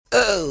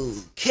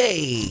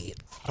Okay.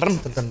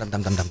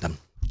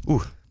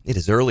 Ooh, it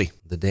is early.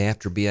 The day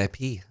after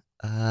BIP.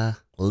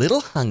 Little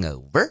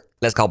hungover.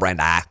 Let's call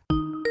Brenda.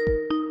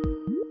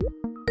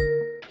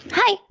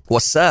 Hi.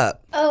 What's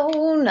up?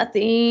 Oh,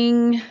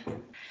 nothing.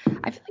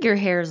 I feel like your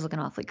hair is looking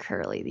awfully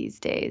curly these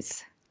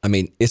days. I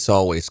mean, it's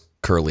always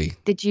curly.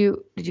 Did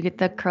you get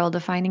the curl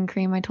defining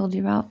cream I told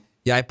you about?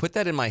 Yeah, I put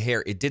that in my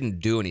hair. It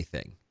didn't do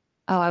anything.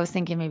 Oh, I was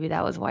thinking maybe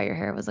that was why your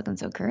hair was looking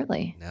so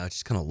curly. No, it's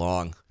just kind of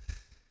long.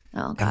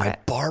 Oh, And got my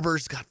it.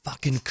 barber's got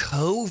fucking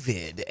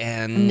COVID,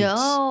 and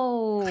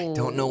No. I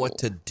don't know what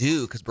to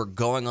do because we're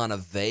going on a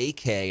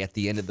vacay at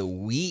the end of the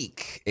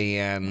week,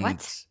 and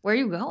What? Where are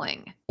you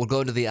going? we'll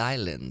go to the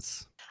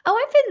islands. Oh,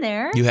 I've been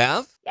there. You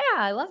have? Yeah,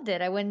 I loved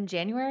it. I went in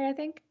January, I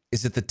think.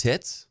 Is it the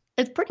tits?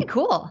 It's pretty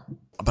cool.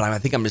 But I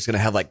think I'm just going to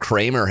have like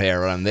Kramer hair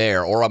when I'm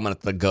there, or I'm going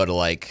to go to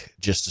like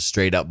just a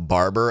straight up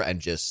barber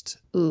and just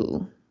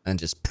Ooh.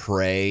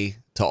 pray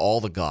to all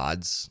the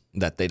gods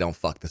that they don't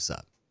fuck this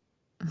up.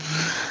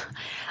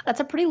 That's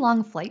a pretty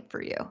long flight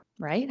for you,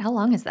 right? How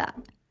long is that?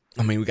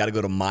 I mean, we got to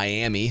go to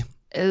Miami,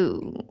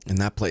 Ooh. and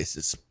that place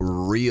is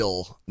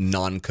real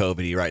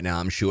non-COVID-y right now,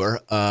 I'm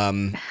sure.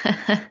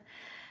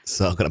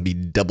 So I'm going to be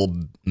double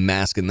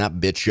masking that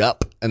bitch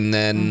up. And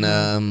then,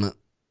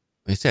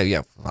 they say,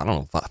 yeah, I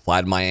don't know,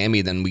 fly to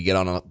Miami, then we get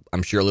on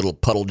I'm sure, a little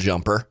puddle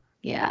jumper.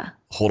 Yeah.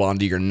 Hold on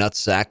to your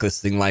nutsack.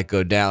 This thing might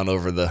go down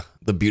over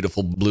the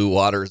beautiful blue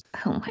waters.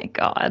 Oh, my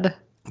God.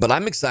 But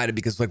I'm excited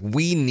because, like,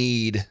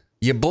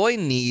 your boy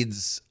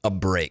needs a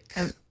break.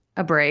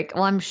 A break.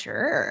 Well, I'm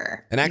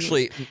sure. And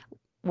actually,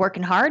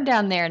 Working hard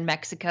down there in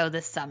Mexico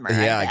this summer.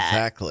 yeah, I bet.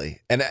 exactly.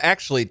 And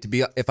actually,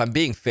 if I'm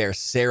being fair,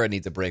 Sarah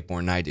needs a break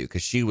more than I do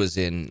because she was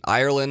in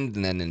Ireland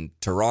and then in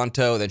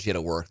Toronto. Then she had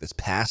to work this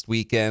past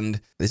weekend.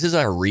 This is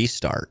our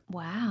restart.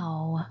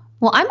 Wow.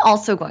 Well, I'm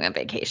also going on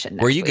vacation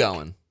next Where are you week.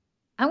 going?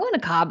 I'm going to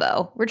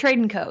Cabo. We're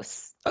trading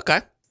coasts.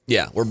 Okay.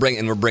 Yeah, we're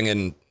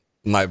bringing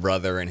my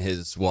brother and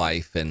his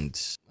wife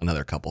and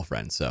another couple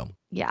friends. So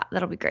Yeah,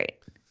 that'll be great.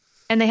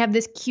 And they have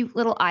this cute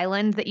little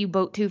island that you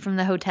boat to from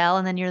the hotel,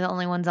 and then you're the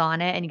only ones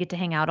on it, and you get to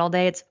hang out all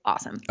day. It's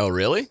awesome. Oh,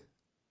 really?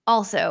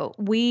 Also,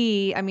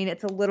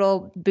 it's a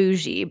little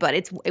bougie, but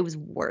it was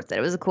worth it.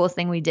 It was the coolest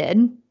thing we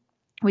did.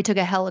 We took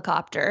a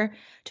helicopter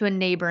to a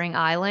neighboring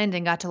island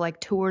and got to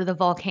like tour the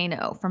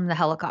volcano from the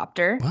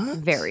helicopter. What?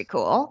 Very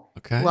cool.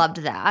 Okay.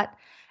 Loved that.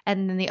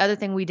 And then the other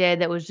thing we did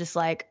that was just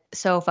like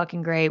so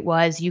fucking great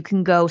was you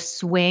can go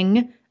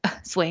swim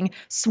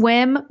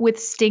with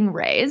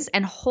stingrays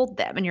and hold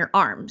them in your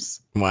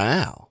arms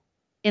Wow.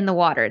 in the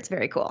water. It's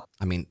very cool.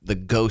 I mean, the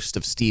ghost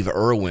of Steve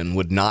Irwin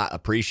would not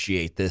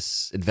appreciate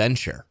this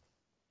adventure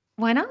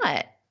Why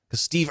not?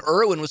 because Steve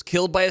Irwin was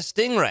killed by a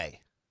stingray.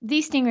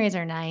 These stingrays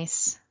are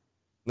nice.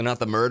 They're not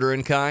the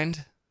murdering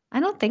kind. I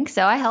don't think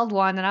so. I held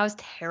one and I was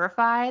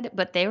terrified,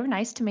 but they were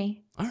nice to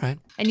me. All right.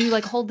 And you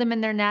like hold them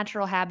in their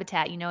natural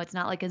habitat. You know, it's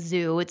not like a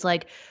zoo. It's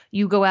like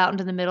you go out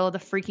into the middle of the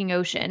freaking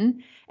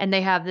ocean and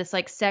they have this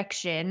like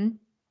section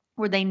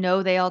where they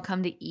know they all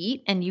come to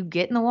eat and you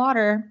get in the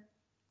water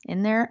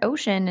in their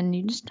ocean and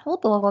you just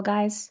hold the little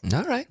guys.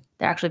 All right.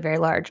 They're actually very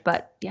large,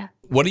 but yeah.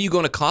 What are you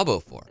going to Cabo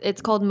for?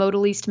 It's called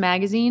Modal East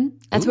Magazine.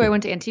 That's who I Ooh.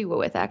 went to Antigua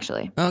with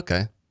actually.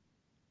 Okay.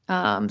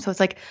 So it's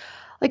like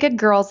a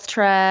girls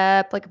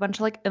trip, like a bunch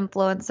of like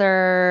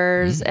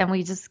influencers, and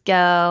we just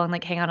go and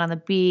like hang out on the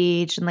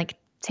beach and like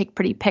take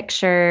pretty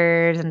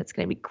pictures, and it's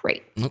gonna be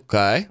great.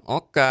 Okay.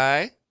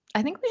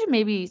 I think we should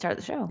maybe start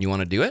the show. You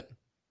want to do it?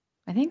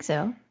 I think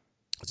so.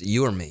 Is it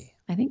you or me?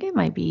 I think it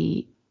might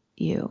be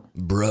you.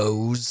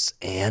 Bros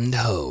and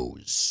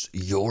hoes.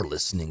 You're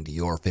listening to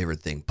Your Favorite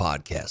Thing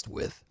podcast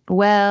with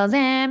Wells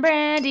and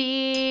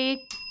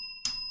Brandy.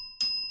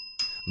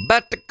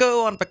 About to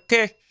go on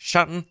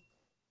vacation.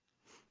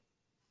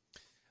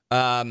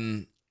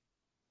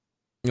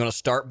 You want to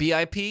start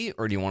BIP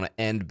or do you want to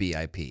end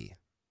BIP?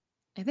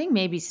 I think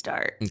maybe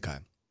start. Okay.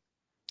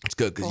 It's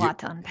good A because lot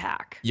to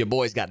unpack. your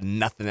boy's got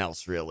nothing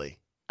else really.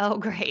 Oh,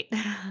 great.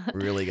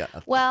 Really got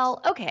nothing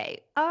Well,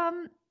 okay.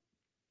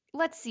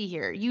 Let's see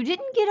here. You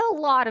didn't get a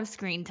lot of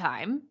screen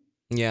time. else.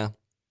 Yeah.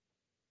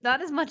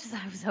 Not as much as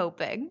I was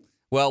hoping.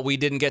 Well, we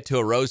didn't get to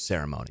a rose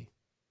ceremony.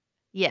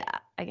 Yeah,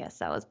 I guess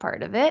that was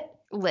part of it.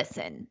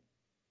 Listen,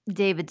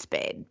 David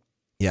Spade.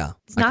 Yeah.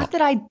 It's not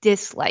that I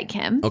dislike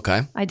him.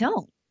 Okay. I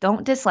don't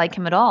dislike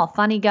him at all.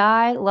 Funny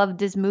guy, loved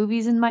his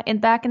movies in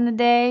back in the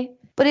day.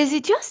 But is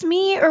it just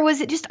me or was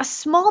it just a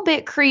small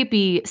bit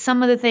creepy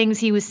some of the things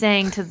he was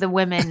saying to the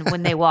women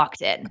when they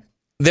walked in?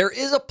 There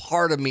is a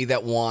part of me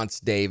that wants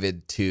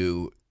David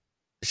to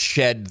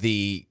shed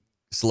the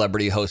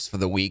celebrity host for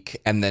the week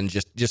and then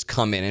just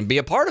come in and be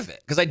a part of it.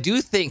 Because I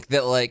do think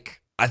that,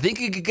 like, I think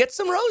he could get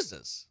some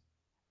roses.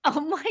 Oh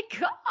my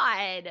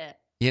God.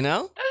 You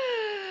know?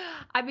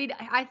 I mean,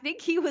 I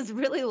think he was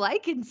really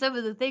liking some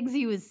of the things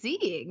he was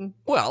seeing.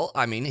 Well,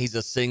 I mean, he's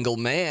a single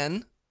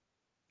man.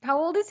 How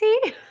old is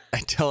he? I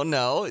don't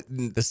know.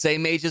 The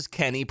same age as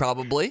Kenny,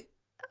 probably.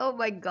 Oh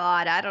my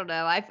God, I don't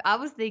know. I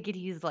was thinking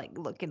he's like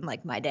looking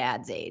like my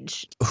dad's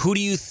age. Who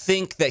do you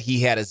think that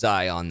he had his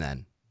eye on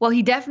then? Well,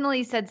 he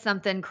definitely said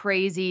something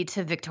crazy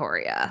to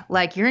Victoria,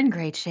 like, "You're in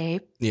great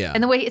shape." Yeah.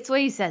 And it's the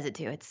way he says it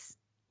too. It's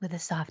with a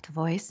soft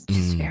voice,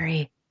 just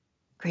very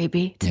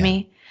creepy to Yeah.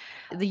 me.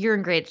 The "you're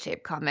in great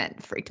shape"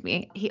 comment freaked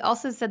me. He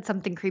also said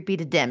something creepy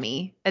to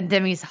Demi, and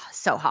Demi's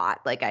so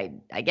hot. Like,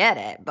 I get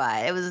it,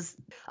 but it was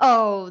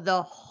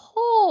the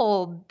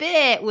whole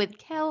bit with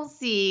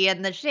Kelsey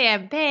and the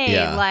champagne.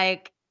 Yeah.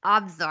 Like,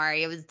 I'm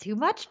sorry, it was too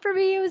much for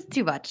me. It was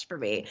too much for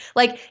me.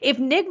 Like, if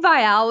Nick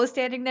Viall was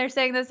standing there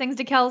saying those things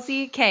to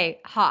Kelsey,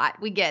 okay,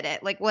 hot, we get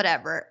it, like,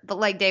 whatever. But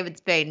like David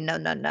Spade, no.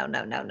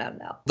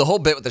 The whole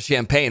bit with the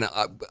champagne,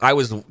 I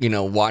was,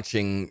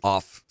 watching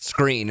off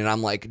screen, and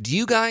I'm like, do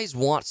you guys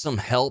want some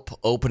help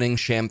opening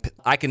champagne?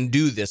 I can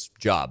do this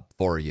job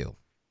for you.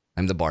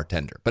 I'm the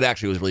bartender. But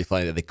actually, it was really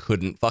funny that they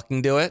couldn't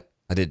fucking do it.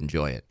 I did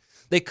enjoy it.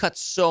 They cut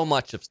so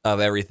much of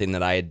everything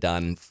that I had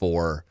done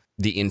for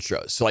the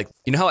intros. So, like,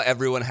 you know how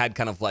everyone had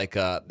kind of like,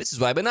 this is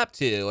what I've been up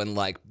to, and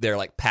like, they're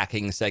like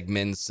packing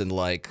segments and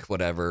like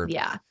whatever.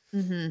 Yeah.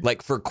 Mm-hmm.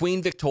 Like for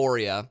Goddess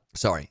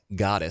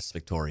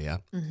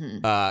Victoria,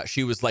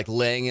 she was like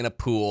laying in a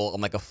pool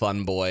on like a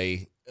fun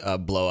boy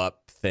blow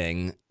up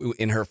thing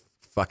in her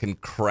fucking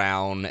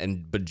crown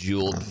and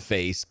bedazzled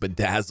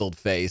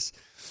face.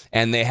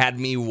 And they had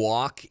me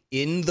walk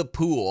in the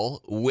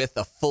pool with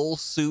a full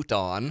suit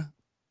on.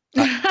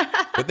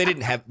 But they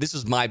didn't have, this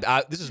was my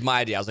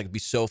idea. I was like, it'd be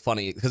so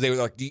funny because they were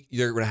like,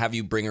 they're going to have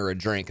you bring her a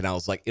drink. And I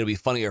was like, it'll be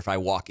funnier if I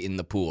walk in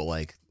the pool,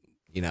 like,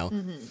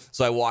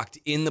 So I walked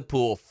in the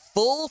pool,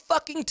 full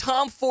fucking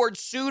Tom Ford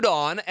suit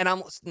on, and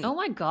I'm. Oh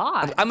my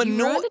god! I'm annoyed.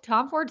 You wore the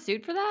Tom Ford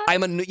suit for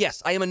that?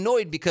 Yes, I am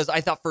annoyed because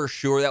I thought for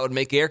sure that would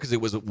make air because it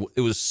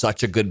was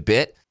such a good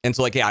bit. And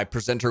so, like, yeah, I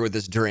present her with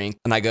this drink,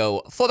 and I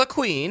go, "For the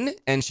queen,"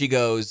 and she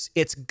goes,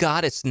 "It's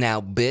Goddess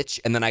now, bitch."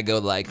 And then I go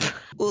like,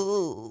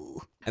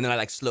 "Ooh." And then I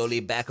like slowly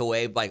back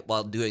away, like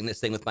while doing this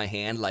thing with my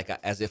hand, like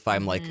as if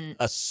I'm like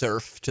a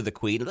serf to the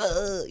queen,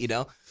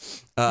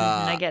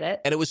 I get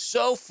it. And it was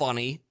so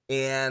funny,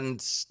 and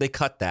they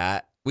cut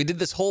that. We did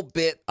this whole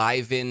bit.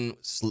 Ivan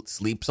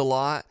sleeps a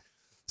lot,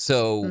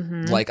 so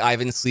like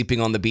Ivan's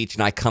sleeping on the beach,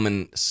 and I come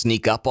and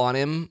sneak up on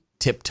him,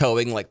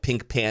 tiptoeing like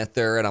Pink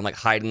Panther, and I'm like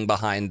hiding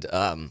behind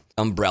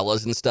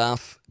umbrellas and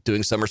stuff,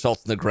 doing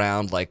somersaults in the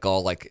ground, like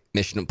all like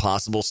Mission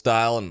Impossible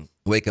style, and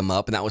wake him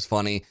up, and that was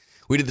funny.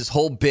 We did this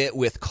whole bit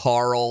with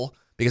Carl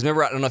because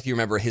remember, I don't know if you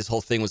remember, his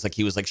whole thing was like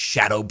he was like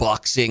shadow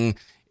boxing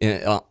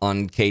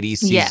on Katie's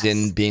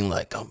season, being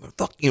like, "Oh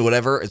fuck you,"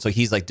 whatever. And so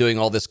he's like doing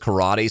all this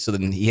karate. So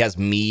then he has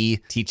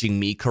me teaching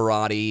me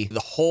karate.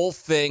 The whole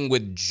thing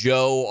with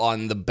Joe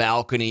on the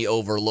balcony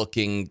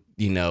overlooking,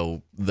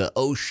 the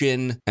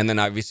ocean. And then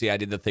obviously I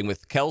did the thing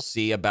with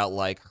Kelsey about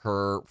like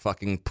her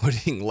fucking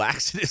putting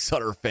laxatives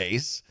on her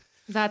face.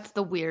 That's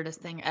the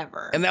weirdest thing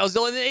ever. And that was the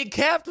only thing it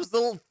kept was the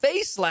little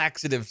face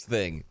laxatives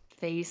thing.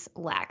 Face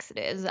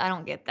laxatives. I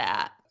don't get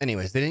that.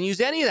 Anyways, they didn't use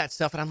any of that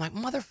stuff, and I'm like,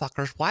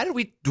 motherfuckers, why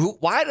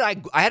did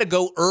I had to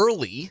go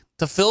early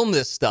to film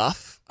this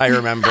stuff, I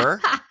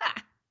remember.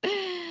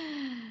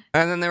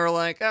 And then they were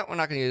like, oh, we're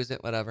not going to use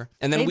it, whatever.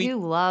 And then they do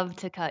love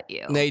to cut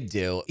you. They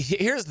do.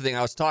 Here's the thing.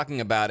 I was talking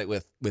about it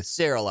with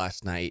Sarah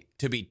last night.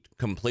 To be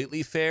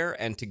completely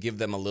fair and to give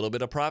them a little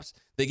bit of props,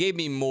 they gave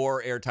me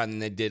more airtime than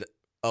they did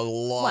a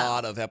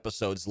lot of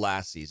episodes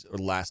last season or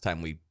last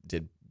time we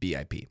did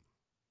BIP.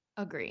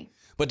 Agree.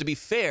 But to be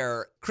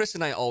fair, Chris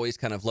and I always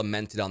kind of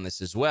lamented on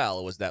this as well.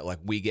 It was that like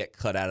we get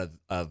cut out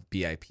of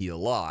BIP a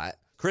lot.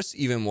 Chris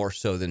even more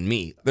so than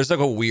me. There's like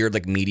a weird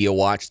like media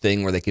watch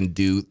thing where they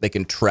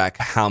can track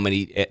how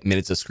many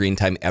minutes of screen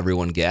time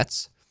everyone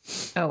gets.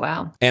 Oh,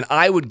 wow. And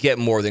I would get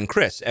more than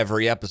Chris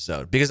every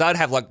episode because I'd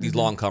have like these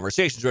long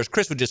conversations, whereas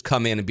Chris would just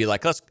come in and be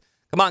like,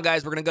 come on,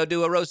 guys, we're going to go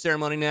do a rose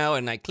ceremony now.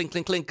 And like, clink,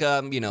 clink, clink.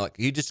 Like,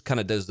 he just kind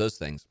of does those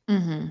things.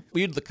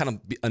 We'd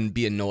kind of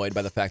be annoyed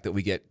by the fact that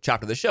we get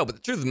chopped to the show. But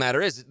the truth of the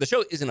matter is, the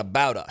show isn't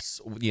about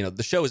us.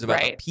 The show is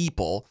about the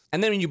people.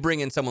 And then when you bring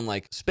in someone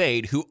like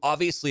Spade, who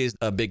obviously is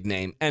a big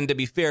name, and to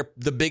be fair,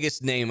 the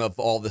biggest name of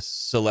all the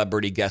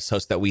celebrity guest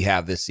hosts that we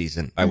have this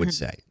season, I would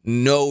say.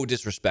 No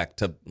disrespect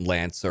to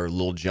Lance or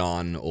Lil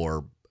Jon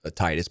or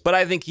Titus, but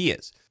I think he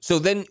is. So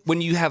then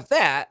when you have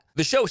that,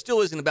 the show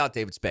still isn't about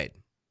David Spade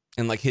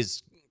and like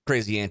his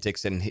crazy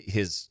antics and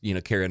his,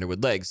 Carrie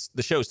Underwood legs.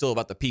 The show is still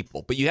about the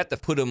people, but you have to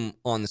put him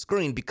on the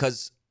screen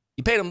because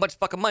you paid him a bunch of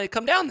fucking money to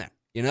come down there,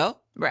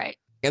 Right.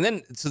 And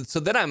then, so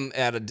then I'm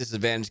at a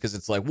disadvantage because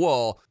it's like,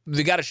 well,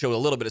 they got to show a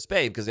little bit of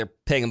Spade because they're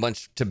paying a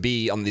bunch to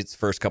be on these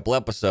first couple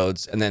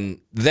episodes, and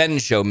then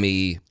show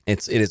me.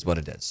 It is what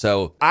it is.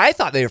 So I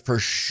thought they for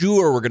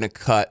sure were going to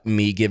cut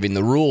me giving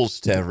the rules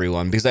to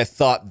everyone because I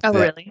thought. Oh,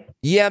 really?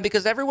 Yeah,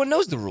 because everyone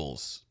knows the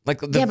rules.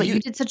 Like, but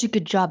you did such a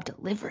good job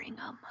delivering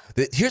them.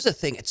 Here's the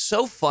thing. It's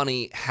so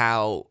funny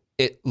how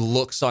it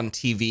looks on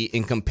TV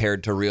in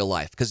compared to real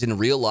life. Because in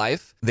real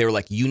life, they were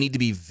like, you need to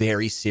be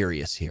very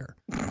serious here.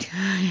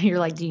 You're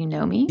like, do you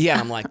know me? Yeah,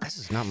 and I'm like, this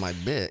is not my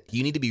bit.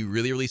 You need to be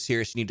really, really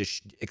serious. You need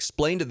to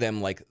explain to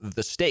them, like,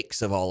 the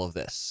stakes of all of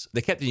this.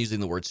 They kept using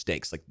the word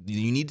stakes. Like,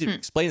 you need to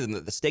explain to them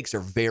that the stakes are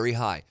very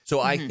high.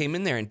 So I came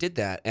in there and did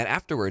that. And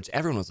afterwards,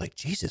 everyone was like,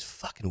 Jesus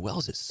fucking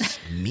Wells is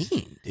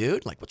mean,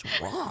 dude. Like, what's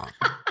wrong?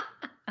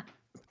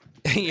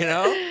 You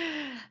know?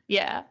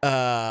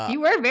 Yeah.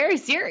 You were very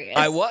serious.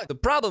 I was. The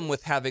problem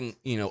with having,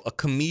 a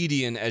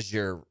comedian as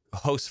your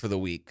host for the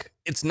week,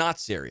 it's not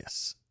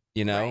serious,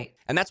 Right.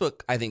 And that's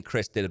what I think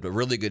Chris did a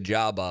really good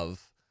job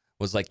of,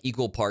 was like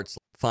equal parts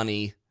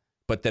funny,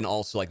 but then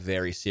also like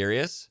very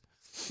serious.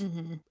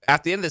 Mm-hmm.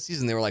 At the end of the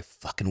season, they were like,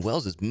 fucking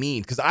Wells is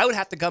mean. Because I would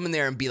have to come in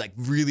there and be like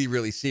really,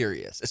 really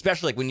serious.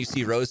 Especially like when you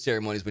see rose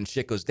ceremonies, when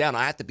shit goes down,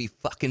 I have to be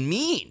fucking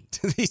mean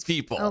to these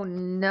people. Oh,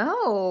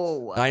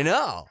 no. I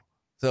know.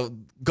 So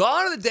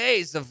gone are the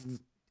days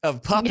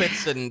of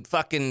puppets and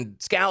fucking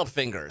scallop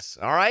fingers,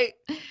 all right?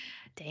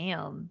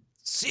 Damn.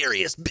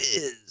 Serious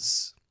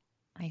biz.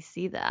 I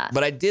see that.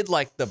 But I did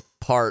like the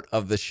part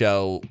of the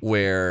show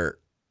where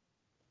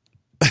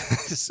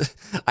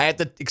I had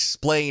to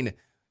explain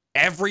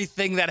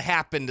everything that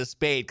happened to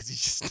Spade because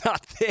he's just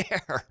not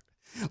there.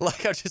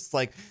 Like, I'm just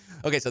like,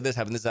 okay, so this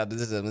happened, this happened,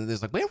 this happened.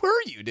 It's like, where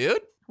were you,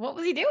 dude? What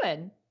was he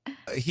doing?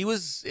 He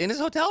was in his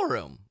hotel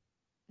room.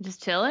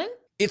 Just chilling?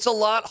 It's a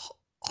lot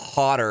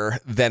hotter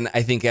than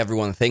I think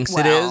everyone thinks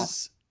it Well,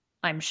 is.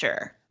 I'm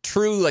sure.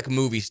 True, like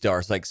movie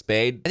stars like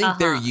Spade, I think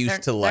they're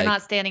used to like. They're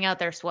not standing out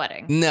there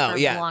sweating. No,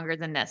 for longer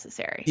than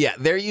necessary. Yeah,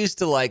 they're used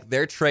to like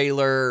their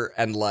trailer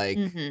and like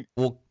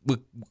we'll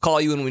call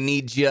you when we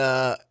need you.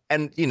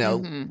 And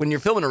when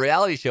you're filming a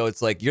reality show,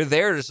 it's like you're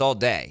there just all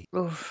day.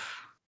 Oof.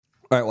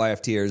 All right,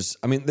 YFTers.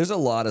 I mean, there's a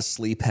lot of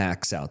sleep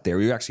hacks out there.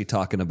 We were actually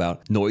talking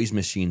about noise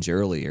machines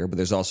earlier, but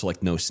there's also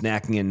like no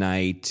snacking at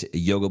night,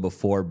 yoga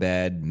before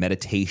bed,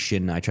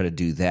 meditation. I try to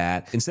do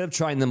that. Instead of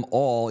trying them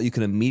all, you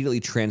can immediately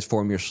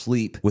transform your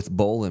sleep with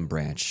Boll and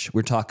Branch.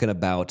 We're talking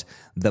about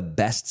the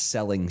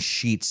best-selling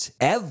sheets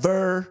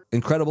ever.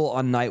 Incredible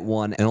on night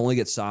one and only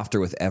get softer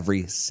with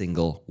every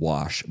single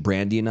wash.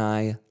 Brandy and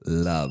I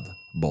love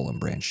Boll and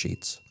Branch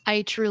sheets.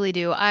 I truly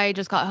do. I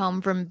just got home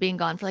from being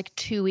gone for like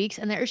 2 weeks,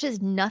 and there's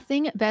just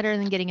nothing better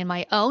than getting in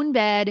my own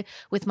bed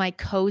with my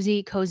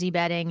cozy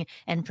bedding.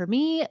 And for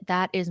me,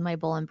 that is my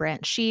Boll and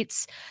Branch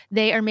sheets.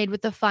 They are made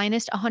with the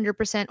finest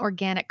 100%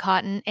 organic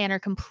cotton and are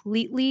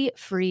completely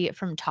free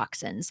from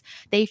toxins.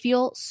 They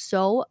feel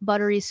so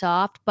buttery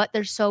soft, but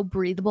they're so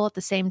breathable at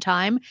the same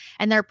time.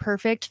 And they're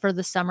perfect for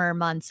the summer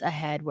months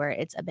ahead where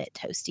it's a bit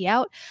toasty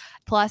out.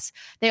 Plus,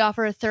 they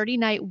offer a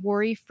 30-night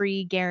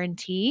worry-free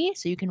guarantee,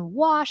 so you can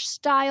wash,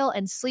 style,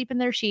 and sleep in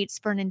their sheets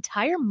for an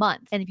entire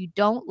month. And if you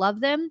don't love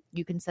them,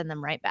 you can send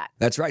them right back.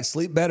 That's right.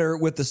 Sleep better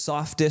with the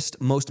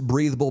softest, most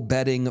breathable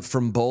bedding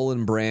from Boll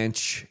and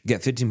Branch.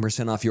 Get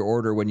 15% off your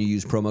order when you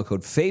use promo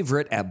code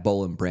FAVORITE at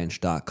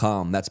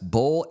bollandbranch.com. That's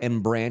Boll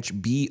and Branch,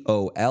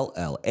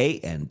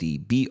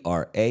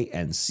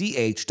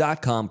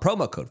 BOLLANDBRANCH.com.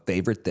 Promo code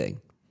favorite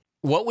thing.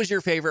 What was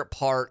your favorite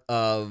part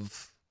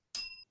of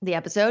The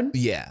episode?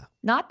 Yeah.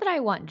 Not that I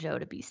want Joe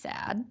to be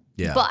sad,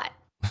 Yeah. but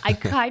I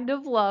kind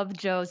of love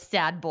Joe's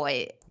sad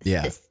boy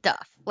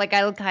stuff. Like,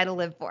 I kind of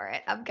live for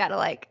it. I'm kind of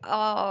like,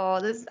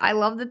 I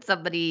love that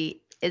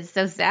somebody is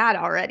so sad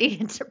already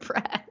and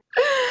depressed.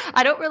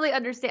 I don't really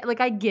understand. Like,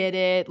 I get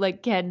it.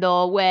 Like,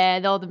 Kendall,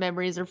 when all the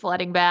memories are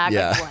flooding back,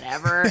 Yeah. like,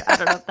 whatever. I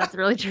don't know if that's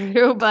really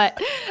true, but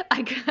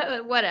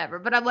whatever.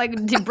 But I'm like,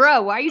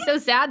 bro, why are you so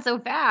sad so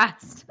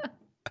fast?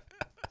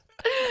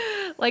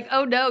 Like,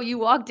 oh no, you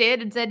walked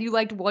in and said you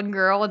liked one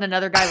girl and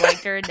another guy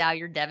liked her and now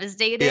you're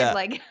devastated. Yeah.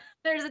 Like,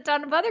 there's a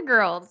ton of other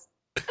girls.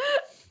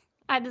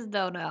 I just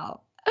don't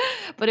know.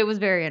 But it was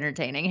very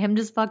entertaining. Him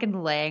just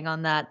fucking laying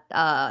on that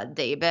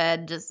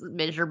daybed, just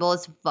miserable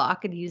as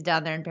fuck, and he's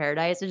down there in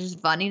paradise. It's just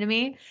funny to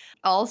me.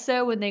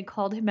 Also, when they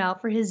called him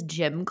out for his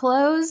gym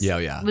clothes,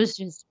 Yeah. was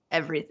just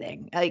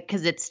everything. Like,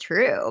 because it's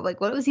true.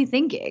 Like, what was he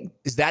thinking?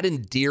 Is that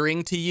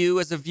endearing to you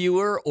as a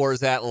viewer, or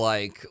is that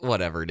like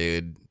whatever,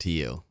 dude, to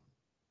you?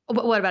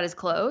 But what about his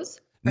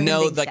clothes? Or him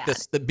No, being like sad?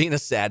 this, being a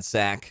sad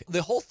sack.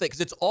 The whole thing, because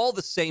it's all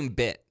the same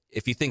bit.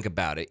 If you think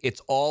about it,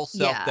 it's all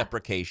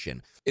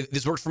self-deprecation.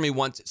 This worked for me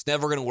once. It's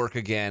never going to work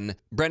again.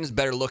 Brendan's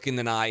better looking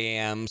than I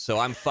am, so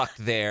I'm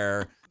fucked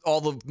there.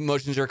 All the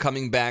emotions are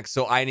coming back,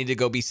 so I need to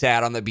go be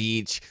sad on the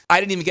beach. I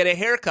didn't even get a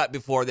haircut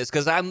before this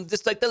because I'm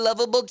just like the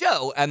lovable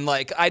Joe. And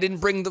like, I didn't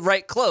bring the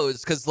right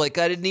clothes because like,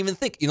 I didn't even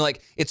think,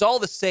 like it's all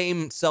the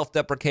same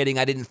self-deprecating.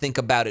 I didn't think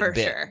about it For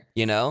bit, sure.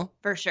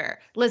 For sure.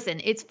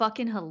 Listen, it's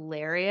fucking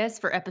hilarious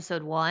for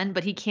episode 1,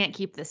 but he can't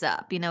keep this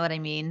up. You know what I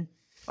mean?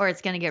 Or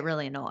it's going to get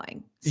really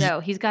annoying. So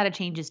he's got to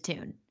change his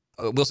tune.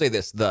 We'll say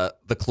this, the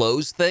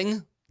clothes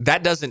thing,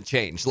 that doesn't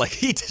change. Like,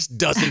 he just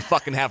doesn't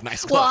fucking have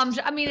nice clothes.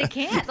 Well, I mean, it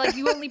can't. Like,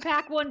 you only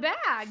pack one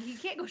bag. You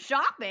can't go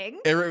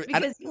shopping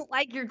because you don't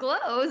like your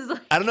clothes.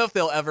 I don't know if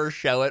they'll ever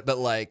show it, but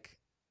like,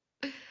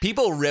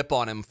 People rip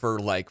on him for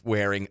like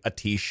wearing a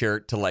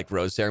t-shirt to like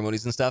rose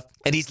ceremonies and stuff.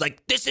 And he's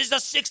like, this is a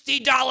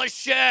 $60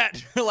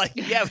 shirt. Like,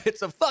 yeah,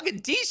 it's a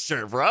fucking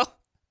t-shirt, bro.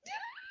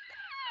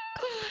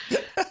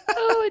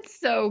 Oh, it's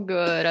so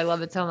good. I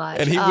love it so much.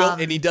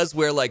 And he does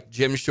wear like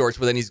gym shorts,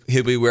 but then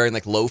he'll be wearing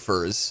like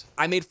loafers.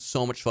 I made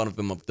so much fun of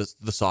him of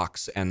the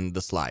socks and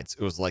the slides.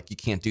 It was like, you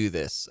can't do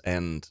this.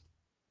 And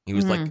he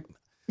was like,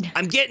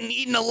 I'm getting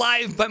eaten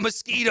alive by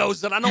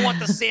mosquitoes and I don't want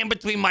the sand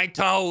between my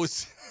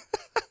toes.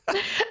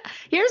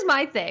 Here's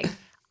my thing.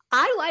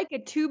 I like a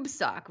tube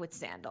sock with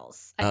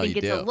sandals. I think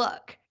it's a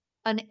look.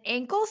 An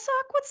ankle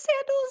sock with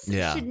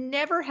sandals should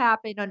never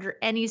happen under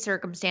any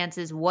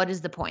circumstances. What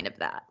is the point of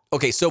that?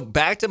 Okay, so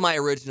back to my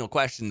original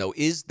question, though.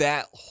 Is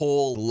that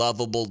whole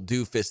lovable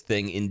doofus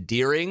thing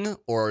endearing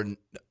or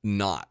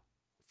not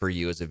for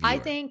you as a viewer? I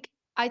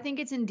think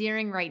it's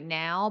endearing right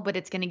now, but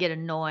it's going to get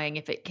annoying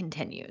if it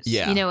continues.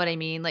 Yeah. You know what I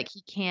mean? Like,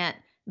 he can't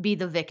be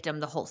the victim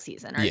the whole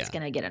season or it's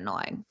going to get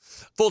annoying.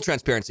 Full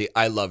transparency,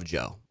 I love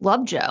Joe.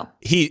 Love Joe.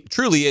 He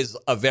truly is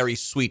a very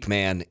sweet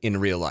man in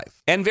real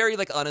life and very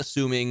like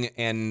unassuming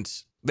and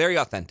very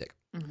authentic.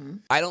 Mm-hmm.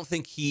 I don't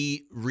think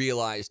he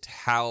realized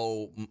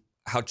how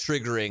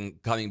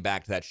triggering coming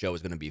back to that show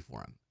is going to be for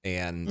him.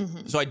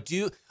 And so I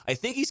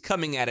think he's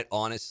coming at it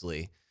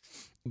honestly.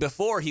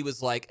 Before he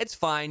was like, it's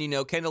fine,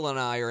 Kendall and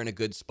I are in a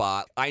good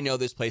spot. I know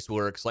this place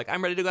works. Like,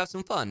 I'm ready to go have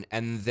some fun.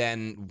 And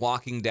then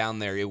walking down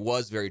there, it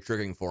was very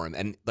triggering for him.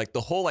 And like the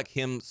whole like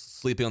him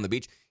sleeping on the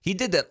beach, he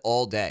did that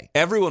all day.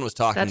 Everyone was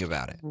talking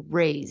about it.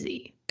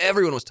 Crazy.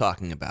 Everyone was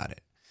talking about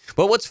it.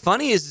 But what's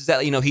funny is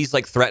that, he's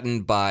like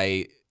threatened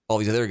by all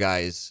these other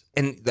guys.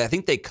 And I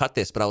think they cut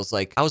this, but I was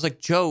like,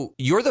 Joe,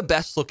 you're the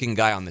best looking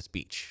guy on this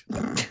beach.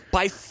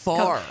 By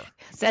far.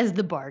 Says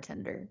the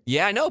bartender.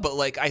 Yeah, I know, but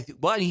like,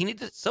 he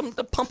needed something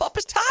to pump up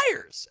his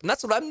tires, and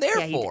that's what I'm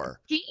there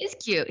for. He is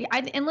cute.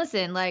 And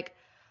listen, like,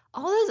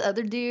 all those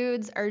other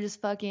dudes are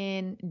just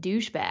fucking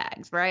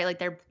douchebags, right? Like,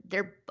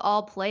 they're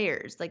all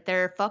players. Like,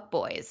 they're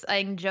fuckboys.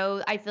 And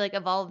Joe, I feel like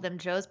of all of them,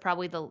 Joe's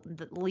probably the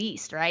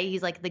least, right?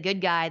 He's like the good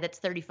guy that's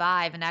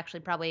 35 and actually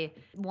probably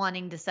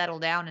wanting to settle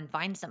down and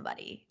find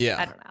somebody. Yeah.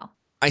 I don't know.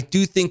 I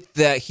do think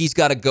that he's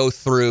got to go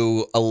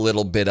through a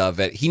little bit of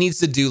it. He needs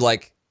to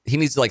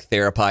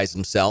therapize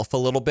himself a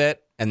little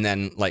bit and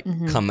then like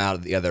come out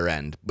of the other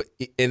end.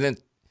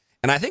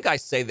 And I think I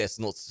say this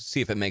and let's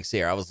see if it makes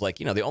air. I was like,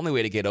 the only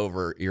way to get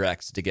over your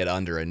ex is to get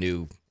under a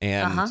new.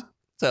 And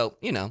so,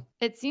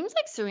 It seems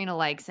like Serena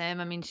likes him.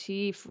 I mean,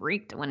 she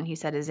freaked when he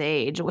said his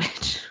age,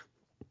 which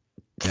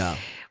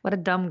what a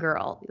dumb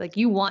girl. Like,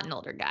 you want an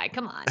older guy.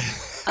 Come on.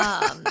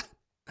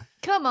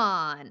 Come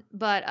on.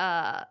 But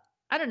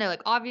I don't know.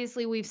 Like,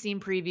 obviously, we've seen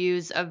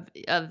previews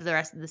of the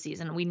rest of the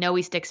season. We know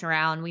he sticks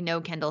around. We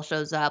know Kendall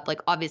shows up.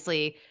 Like,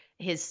 obviously,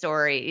 his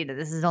story,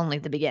 this is only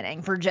the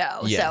beginning for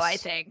Joe. Yes. So I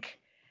think,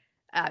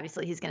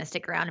 obviously, he's going to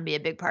stick around and be a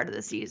big part of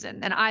the season.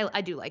 And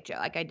I do like Joe.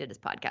 Like, I did his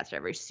podcast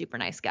forever. He's a super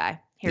nice guy.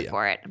 Here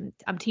for it.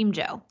 I'm Team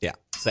Joe. Yeah,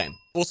 same.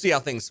 We'll see how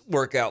things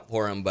work out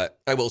for him. But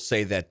I will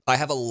say that I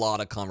have a lot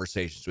of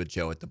conversations with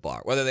Joe at the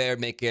bar. Whether they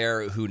make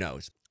air, who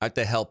knows? I have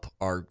to help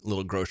our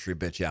little grocery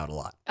bitch out a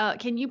lot.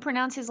 Can you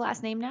pronounce his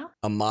last name now?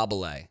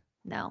 Amabile.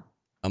 No.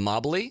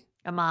 Amabile?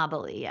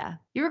 Amabile, yeah.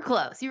 You were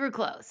close.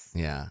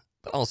 Yeah.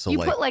 But also you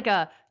put like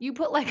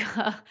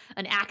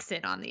an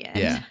accent on the end.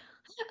 Yeah.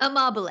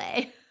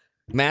 Amabile.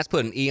 Mass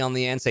put an E on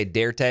the end, say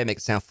derte, make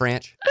it sound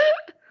French.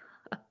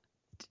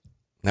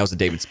 That was a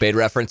David Spade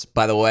reference,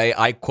 by the way.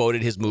 I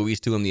quoted his movies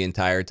to him the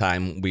entire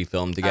time we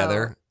filmed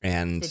together.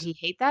 And did he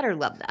hate that or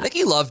love that? I think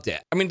he loved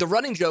it. I mean, the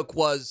running joke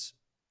was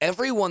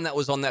everyone that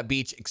was on that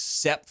beach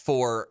except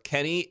for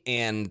Kenny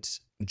and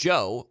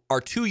Joe are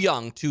too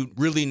young to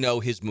really know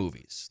his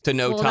movies. To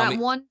know Tommy.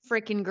 That one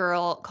freaking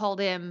girl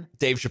called him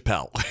Dave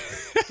Chappelle.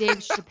 Dave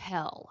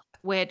Chappelle,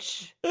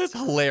 which is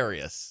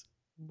hilarious.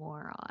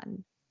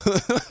 Moron.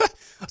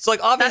 So like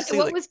obviously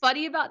what was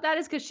funny about that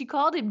is because she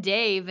called him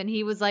Dave and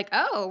he was like,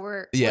 oh,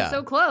 we're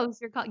so close,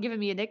 you're giving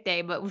me a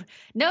nickname, but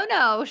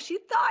no, she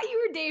thought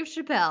you were Dave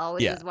Chappelle,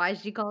 which is why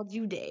she called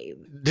you Dave.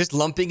 Just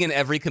lumping in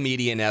every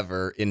comedian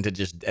ever into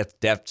just Dave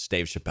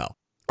Chappelle.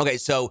 Okay,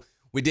 so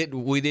we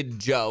did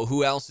Joe.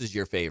 Who else is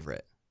your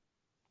favorite?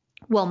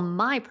 Well,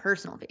 my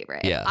personal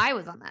favorite, if I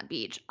was on that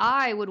beach,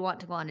 I would want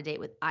to go on a date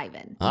with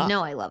Ivan. You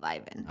know I love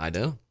Ivan. I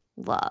do.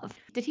 Love.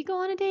 Did he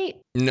go on a date?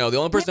 No, the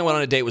only person that went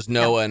on a date was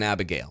Noah and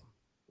Abigail.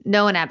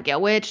 Noah and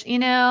Abigail, which,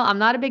 I'm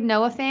not a big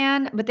Noah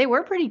fan, but they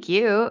were pretty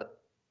cute.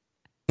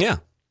 Yeah.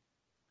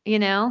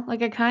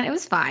 Like it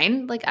was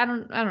fine. Like, I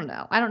don't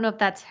know. I don't know if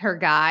that's her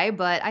guy,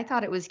 but I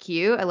thought it was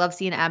cute. I love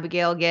seeing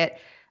Abigail get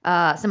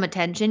some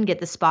attention, get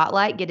the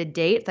spotlight, get a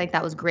date. I think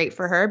that was great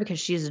for her because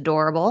she's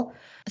adorable.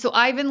 So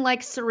Ivan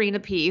likes Serena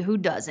P. Who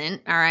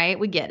doesn't? All right.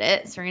 We get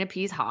it. Serena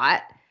P's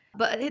hot.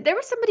 But there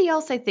was somebody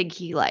else I think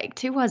he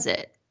liked. Who was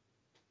it?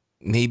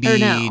 Maybe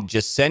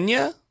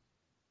Jasenia?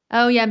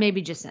 Oh, yeah,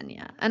 maybe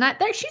Jasenia. And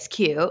she's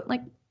cute.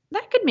 Like,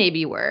 that could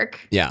maybe work.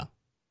 Yeah.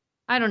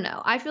 I don't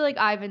know. I feel like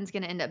Ivan's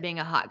going to end up being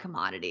a hot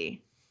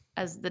commodity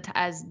as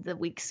the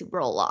weeks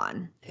roll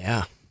on.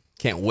 Yeah.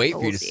 Can't wait But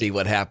for you we'll to see. see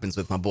what happens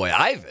with my boy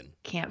Ivan.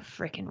 Can't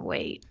freaking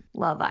wait.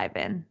 Love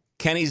Ivan.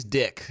 Kenny's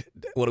dick.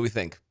 What do we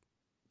think?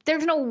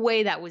 There's no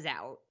way that was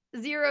out.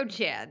 Zero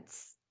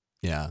chance.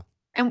 Yeah.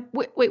 And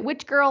wait,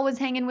 which girl was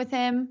hanging with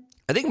him?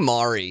 I think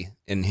Mari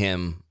and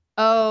him.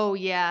 Oh,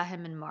 yeah,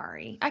 him and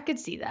Mari. I could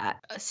see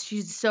that.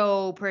 She's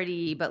so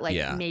pretty, but like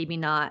Yeah. maybe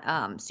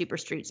not super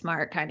street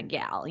smart kind of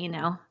gal, you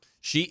know?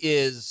 She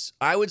is,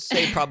 I would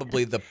say,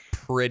 probably the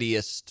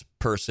prettiest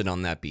person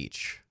on that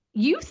beach.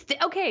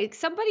 Okay,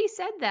 somebody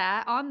said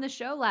that on the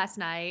show last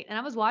night, and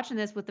I was watching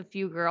this with a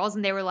few girls,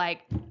 and they were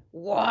like,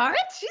 "What?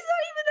 She's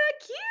not even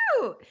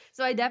that cute."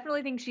 So I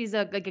definitely think she's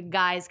a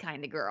guy's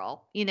kind of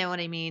girl. You know what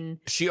I mean?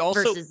 She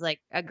also, Versus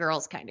like a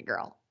girl's kind of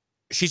girl.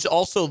 she's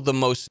also the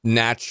most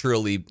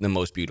naturally the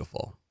most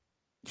beautiful.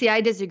 See,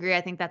 I disagree.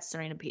 I think that's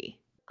Serena P.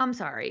 I'm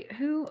sorry.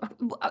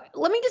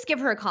 Let me just give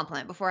her a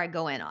compliment before I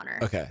go in on her.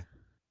 Okay.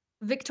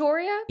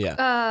 Victoria,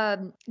 Yeah.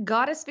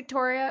 Goddess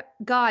Victoria,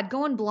 God,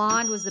 going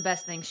blonde was the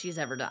best thing she's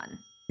ever done.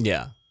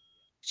 Yeah.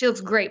 She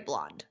looks great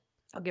blonde.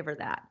 I'll give her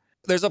that.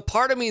 There's a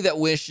part of me that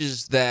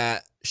wishes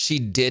that she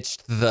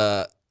ditched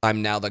the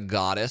I'm now the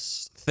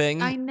goddess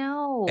thing I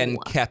know.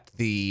 and kept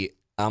the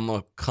I'm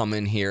gonna come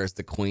in here as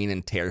the queen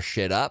and tear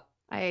shit up.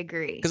 I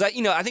agree. Because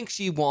I think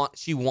she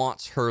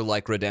wants her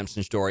like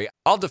redemption story.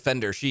 I'll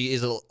defend her. She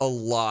is a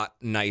lot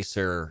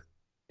nicer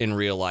in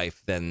real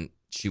life than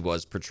she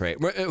was portrayed.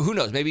 Who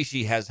knows? Maybe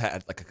she has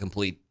had like a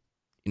complete,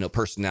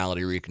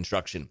 personality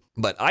reconstruction.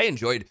 But I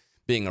enjoyed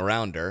being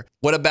around her.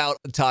 What about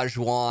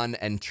Tajwan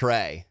and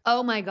Trey?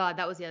 Oh my God,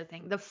 that was the other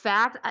thing. The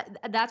fact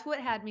that's what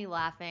had me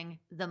laughing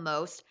the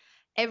most.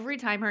 Every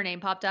time her name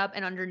popped up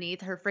and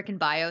underneath her freaking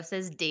bio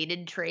says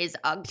dated Trey's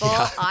uncle,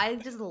 Yeah. I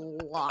just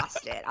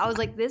lost it. I was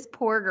like, this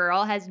poor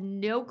girl has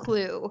no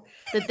clue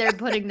that they're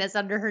putting this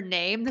under her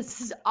name. This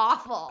is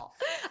awful.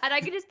 And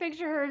I could just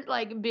picture her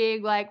like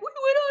being like, we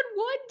went on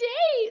one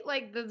date.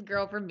 Like this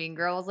girl from Mean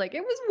Girl was like,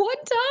 it was one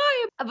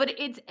time. But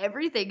it's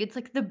everything. It's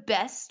like the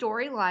best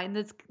storyline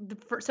that's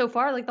so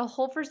far, like the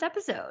whole first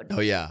episode.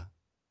 Oh yeah.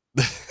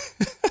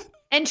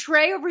 And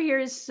Trey over here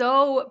is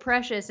so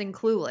precious and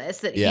clueless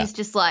that Yeah. he's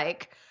just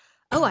like,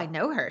 oh, I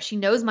know her. She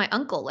knows my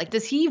uncle. Like,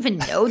 does he even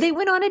know they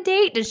went on a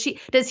date? Does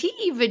he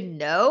even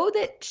know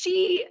that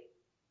she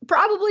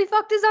probably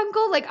fucked his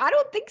uncle? Like, I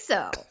don't think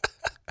so.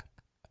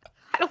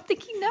 I don't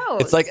think he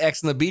knows. It's like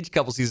X on the Beach a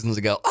couple seasons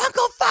ago.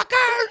 Uncle fucker!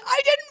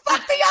 I didn't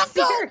fuck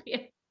the uncle!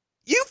 Serious.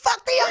 You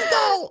fucked the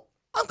uncle!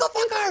 Uncle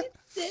fucker!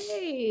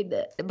 Insane.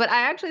 But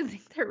I actually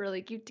think they're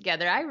really cute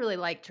together. I really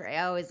like Trey.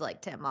 I always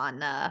liked him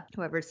on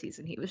whoever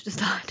season he was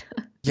just on.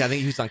 Yeah, I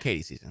think he was on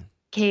Katie's season.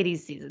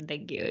 Katie's season.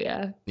 Thank you.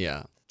 Yeah.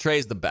 Yeah.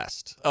 Trey's the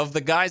best. Of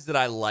the guys that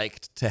I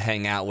liked to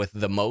hang out with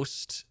the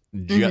most,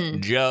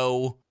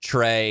 Joe,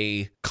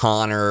 Trey,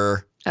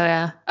 Connor. Oh,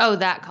 yeah. Oh,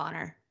 that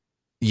Connor.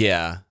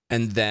 Yeah.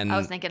 And then, I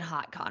was thinking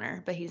hot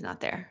Connor, but he's not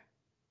there.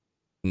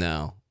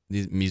 no,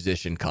 the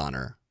musician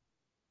Connor.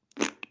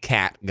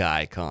 Cat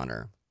guy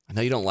Connor. I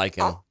know you don't like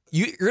him. Oh.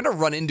 You're gonna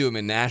run into him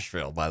in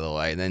Nashville, by the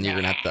way, and then you're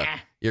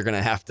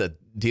gonna have to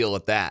deal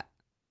with that.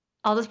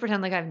 I'll just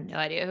pretend like I have no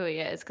idea who he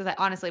is because I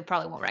honestly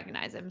probably won't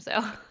recognize him.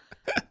 So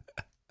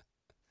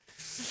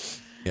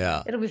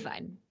Yeah. it'll be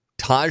fine.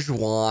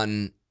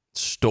 Tajwan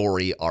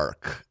story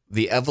arc.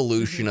 The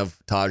evolution of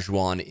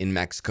Tajwan in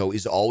Mexico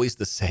is always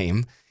the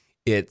same.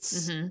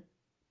 It's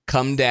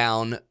come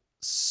down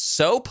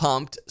so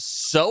pumped,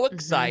 so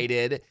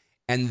excited,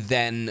 and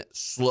then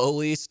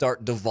slowly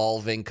start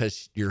devolving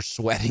because you're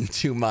sweating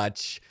too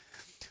much,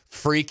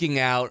 freaking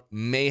out,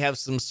 may have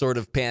some sort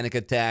of panic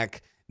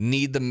attack,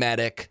 need the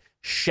medic,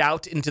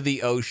 shout into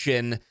the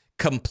ocean,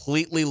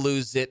 completely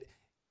lose it,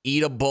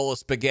 eat a bowl of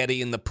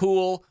spaghetti in the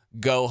pool,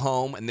 go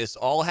home, and this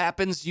all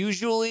happens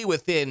usually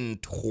within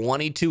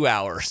 22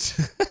 hours.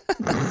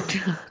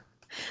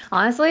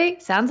 Honestly,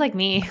 sounds like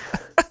me.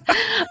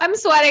 I'm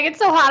sweating. It's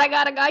so hot. I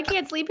gotta go. I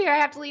can't sleep here. I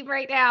have to leave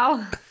right now.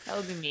 That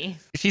would be me.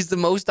 She's the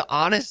most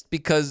honest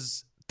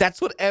because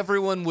that's what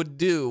everyone would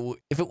do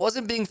if it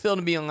wasn't being filmed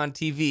and being on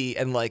TV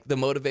and like the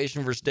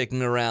motivation for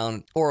sticking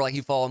around or like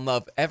you fall in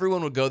love.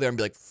 Everyone would go there and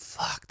be like,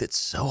 fuck, that's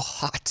so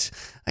hot.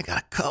 I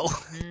gotta go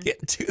get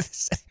into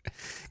this.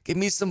 Give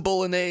me some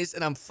bolognese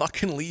and I'm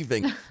fucking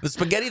leaving. The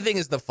spaghetti thing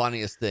is the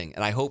funniest thing.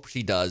 And I hope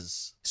she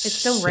does. It's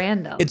so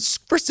random. It's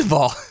first of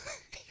all,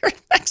 you're in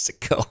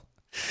Mexico.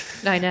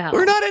 I know.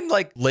 We're not in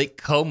like Lake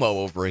Como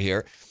over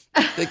here.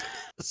 Like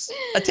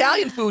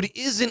Italian food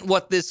isn't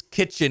what this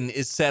kitchen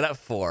is set up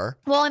for.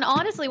 Well, and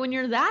honestly, when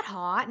you're that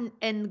hot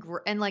and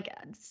like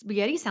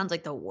spaghetti sounds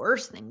like the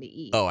worst thing to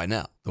eat. Oh, I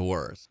know. The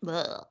worst.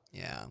 Ugh.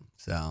 Yeah.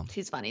 So,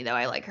 She's funny though.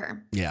 I like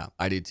her. yeah,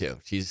 I do too.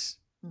 She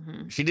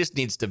just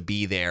needs to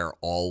be there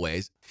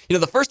always.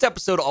 The first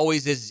episode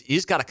always is you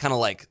just got to kind of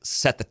like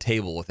set the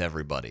table with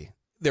everybody.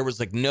 There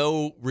was like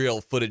no real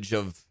footage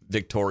of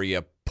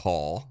Victoria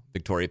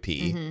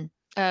P.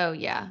 Oh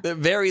yeah.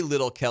 Very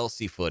little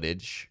Kelsey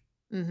footage.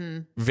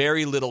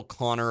 Very little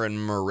Connor and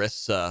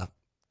Marissa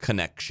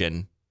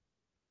connection.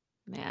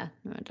 Yeah,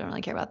 I don't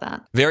really care about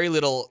that. Very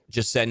little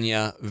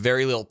Jasenia,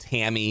 very little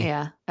Tammy,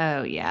 Yeah.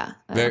 Oh, yeah.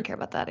 I Very- don't care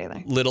about that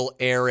either. little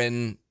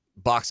Aaron,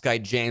 Box Guy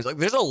James. Like,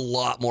 there's a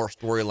lot more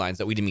storylines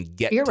that we didn't even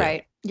get You're to.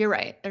 right. You're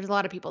right. There's a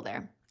lot of people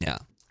there. Yeah.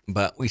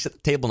 But we set the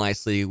table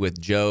nicely with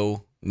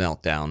Joe,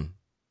 Meltdown,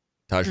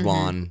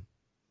 Tajwan,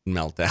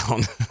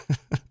 Meltdown,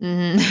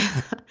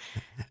 Mm-hmm.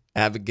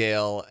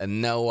 Abigail,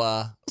 and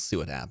Noah. We'll see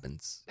what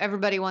happens.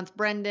 Everybody wants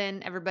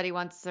Brendan. Everybody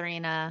wants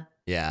Serena.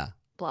 Yeah.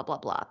 Blah, blah,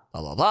 blah.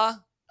 Blah, blah, blah.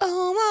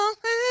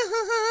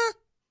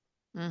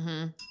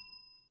 Mm-hmm.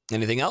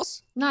 Anything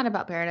else? Not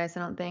about Paradise, I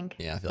don't think.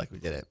 Yeah, I feel like we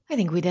did it. I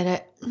think we did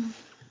it. And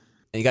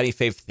you got any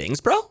fave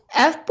things, bro?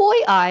 F-Boy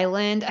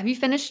Island. Have you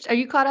finished? Are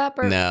you caught up?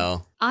 Or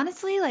No.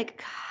 honestly,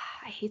 like,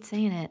 I hate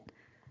saying it.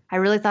 I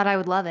really thought I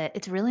would love it.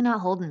 It's really not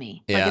holding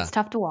me. Yeah. Like, it's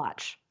tough to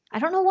watch. I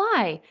don't know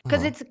why.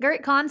 Because Oh. it's a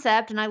great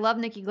concept, and I love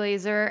Nikki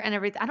Glazer and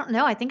everything. I don't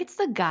know. I think it's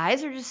the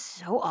guys are just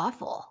so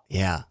awful.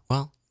 Yeah.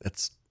 Well,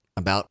 it's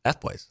about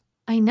F-Boys.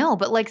 I know,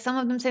 but like some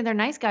of them say they're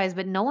nice guys,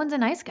 but no one's a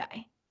nice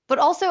guy. But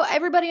also,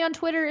 everybody on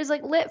Twitter is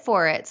like lit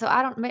for it. So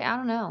I don't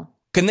know.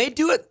 Can they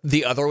do it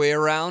the other way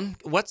around?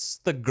 What's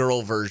the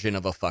girl version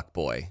of a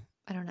fuckboy?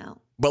 I don't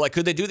know. But like,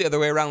 could they do it the other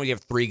way around where you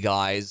have 3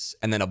 guys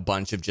and then a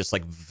bunch of just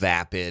like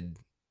vapid,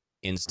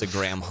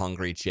 Instagram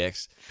hungry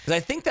chicks? Because I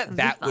think that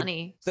That'd be would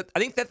funny. I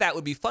think that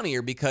would be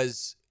funnier,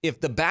 because if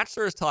The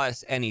Bachelor has taught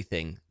us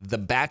anything, The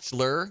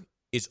Bachelor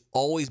is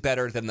always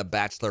better than The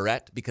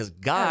Bachelorette, because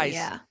guys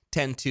yeah.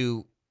 tend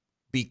to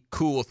be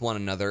cool with one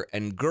another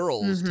and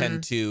girls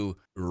tend to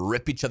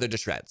rip each other to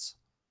shreds.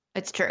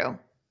 It's true.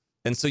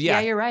 And so Yeah,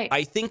 you're right.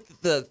 I think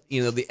the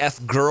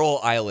F Girl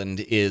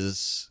Island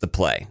is the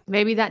play.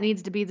 Maybe that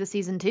needs to be the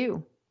season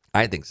 2.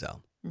 I think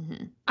so.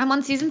 I'm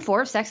on season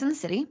 4 of Sex and the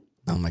City.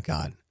 Oh my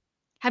God.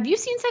 Have you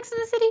seen Sex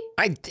and the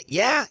City?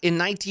 Yeah, in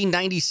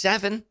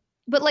 1997.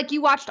 But like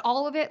you watched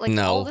all of it, like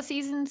No. all the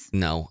seasons?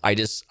 No,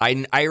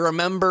 I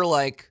remember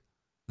like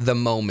the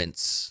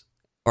moments,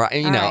 or All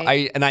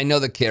right. I know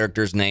the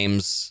characters'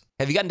 names.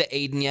 Have you gotten to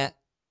Aiden yet?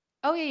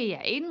 Oh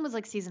yeah. Aiden was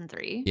like season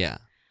 3. Yeah.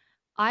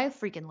 I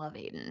freaking love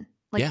Aiden.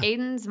 Like Yeah.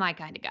 Aiden's my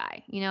kind of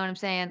guy. You know what I'm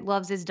saying?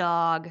 Loves his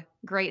dog,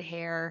 great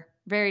hair,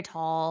 very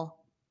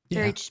tall,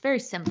 very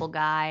simple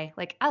guy.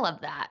 Like I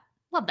love that.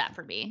 Love that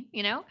for me,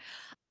 you know?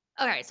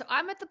 Okay, so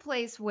I'm at the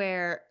place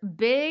where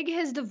Big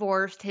has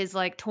divorced his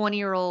like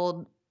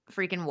 20-year-old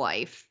freaking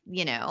wife,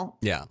 you know.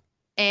 Yeah.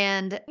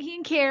 And he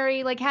and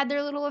Carrie like had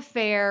their little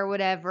affair,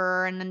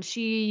 whatever. And then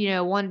she, you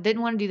know,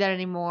 didn't want to do that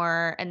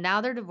anymore. And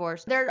now they're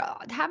divorced. They're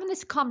having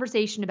this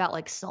conversation about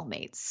like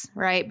soulmates,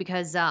 right?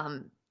 Because,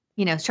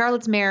 you know,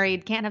 Charlotte's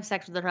married, can't have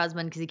sex with her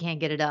husband because he can't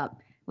get it up,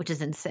 which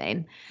is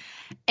insane.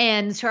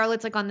 And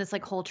Charlotte's like on this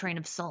like whole train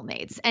of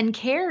soulmates. And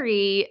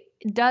Carrie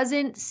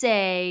doesn't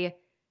say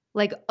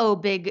like, oh,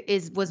 Big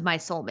was my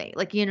soulmate.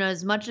 Like, you know,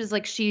 as much as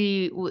like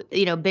she,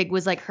 you know, Big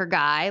was like her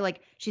guy,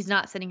 like she's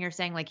not sitting here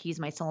saying like he's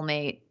my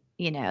soulmate,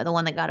 you know, the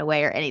one that got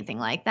away or anything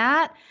like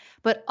that.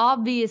 But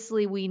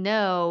obviously we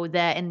know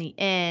that in the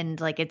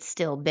end, like it's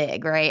still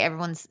Big, right?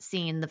 Everyone's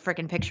seen the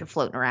freaking picture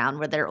floating around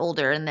where they're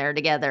older and they're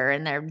together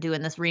and they're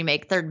doing this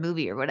remake 3rd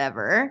movie or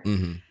whatever.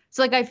 Mm-hmm.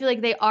 So like I feel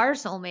like they are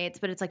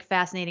soulmates, but it's like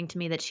fascinating to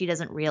me that she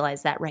doesn't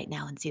realize that right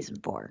now in season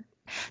 4.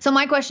 So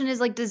my question is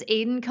like, does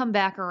Aiden come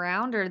back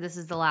around, or this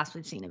is the last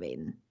we've seen of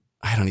Aiden?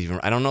 I don't even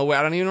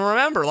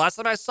remember. Last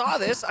time I saw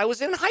this, I was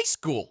in high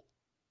school.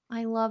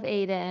 I love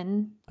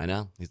Aiden. I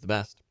know. He's the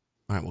best.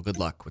 All right. Well, good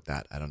luck with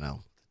that. I don't know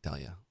what to tell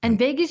you. And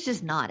Big is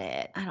just not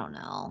it. I don't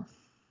know.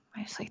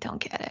 I just like don't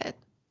get it.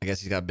 I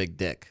guess he's got a big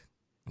dick.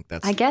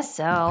 I guess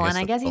so. And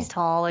I guess that's he's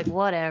all. tall, like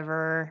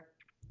whatever.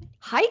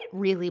 Height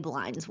really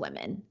blinds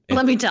women.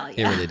 Let me tell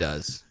you. It really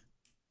does.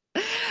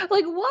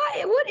 Like,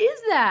 why? What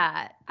is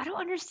that? I don't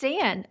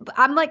understand. But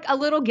I'm like a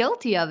little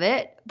guilty of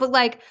it. But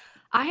like,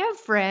 I have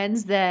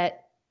friends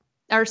that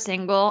are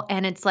single,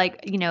 and it's like,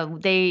 you know,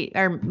 they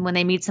are when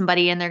they meet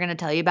somebody and they're going to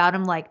tell you about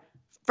him, like,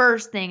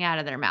 first thing out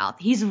of their mouth,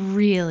 he's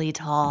really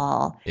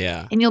tall.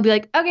 Yeah. And you'll be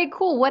like, okay,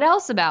 cool. What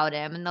else about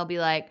him? And they'll be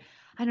like,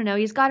 I don't know.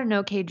 He's got an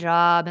okay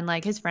job and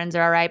like his friends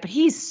are all right, but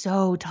he's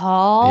so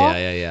tall.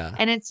 Yeah.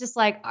 And it's just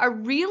like,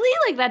 really?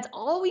 Like that's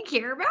all we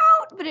care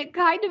about? But it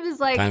kind of is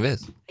like, Kind of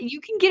is. you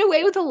can get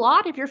away with a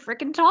lot if you're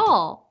freaking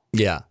tall.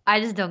 Yeah. I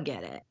just don't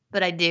get it.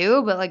 But I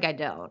do, but like I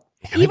don't.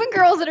 Yeah, Even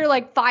girls that are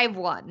like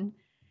 5'1"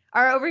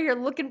 are over here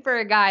looking for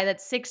a guy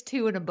that's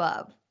 6'2" and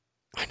above.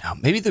 I know.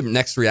 Maybe the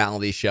next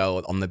reality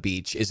show on the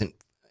beach isn't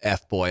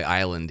F-Boy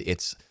Island.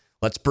 It's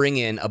let's bring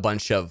in a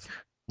bunch of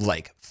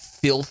like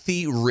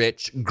filthy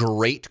rich,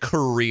 great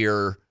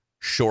career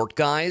short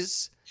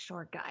guys.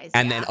 Short guys.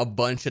 And yeah. then a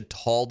bunch of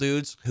tall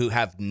dudes who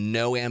have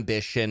no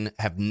ambition,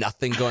 have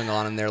nothing going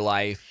on in their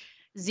life.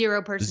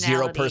 Zero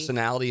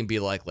personality. And be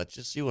like, let's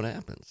just see what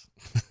happens.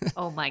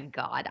 Oh my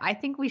God. I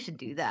think we should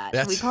do that.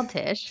 That's- We call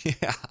Tish.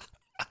 Yeah.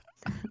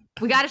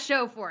 We got a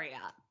show for you.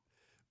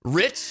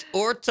 Rich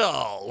or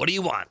tall? What do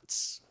you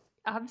want?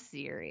 I'm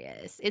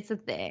serious. It's a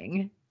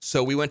thing.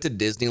 So we went to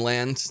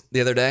Disneyland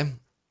the other day.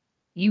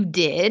 You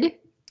did?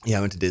 Yeah,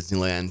 I went to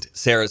Disneyland.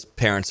 Sarah's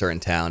parents are in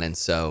town, and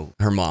so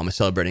her mom is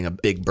celebrating a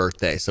big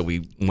birthday, so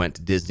we went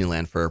to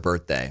Disneyland for her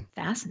birthday.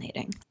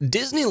 Fascinating.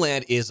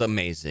 Disneyland is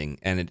amazing,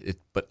 and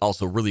but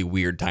also really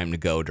weird time to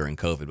go during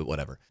COVID, but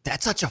whatever.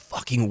 That's such a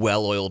fucking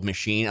well-oiled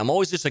machine. I'm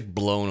always just like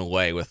blown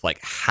away with like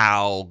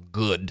how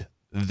good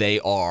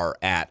they are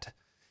at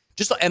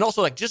just, and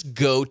also like just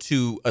go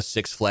to a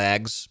Six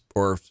Flags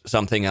or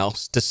something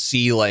else to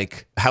see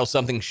like how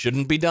something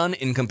shouldn't be done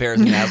in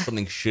comparison to how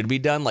something should be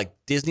done. Like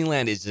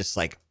Disneyland is just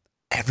like,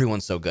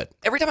 everyone's so good.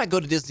 Every time I go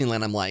to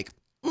Disneyland, I'm like,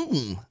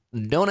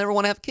 don't ever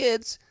want to have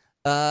kids.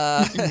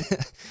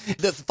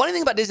 The funny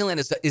thing about Disneyland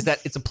is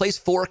that it's a place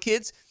for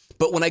kids,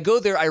 but when I go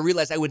there, I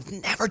realize I would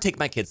never take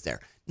my kids there.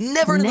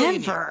 Never in a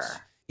million years.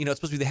 You know, it's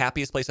supposed to be the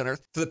happiest place on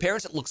earth. For the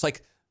parents, it looks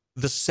like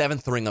the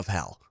seventh ring of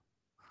hell.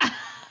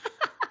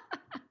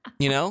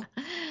 You know?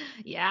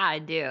 Yeah, I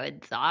do.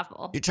 It's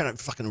awful. You're trying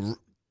to fucking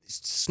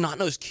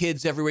snot-nosed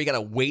kids everywhere. You got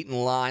to wait in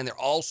line. They're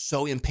all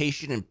so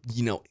impatient and,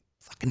 you know,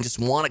 fucking just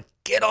want to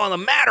get on the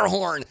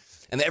Matterhorn.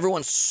 And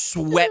everyone's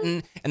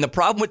sweating. And the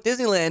problem with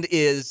Disneyland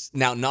is,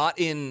 now not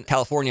in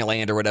California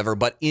land or whatever,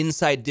 but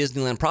inside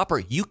Disneyland proper,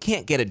 you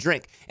can't get a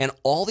drink. And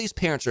all these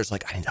parents are just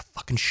like, I need a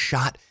fucking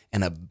shot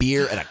and a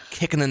beer and a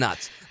kick in the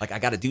nuts. Like, I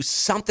got to do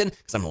something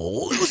because I'm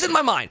losing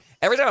my mind.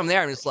 Every time I'm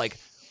there, I'm just like,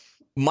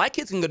 my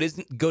kids can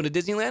go to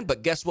Disneyland,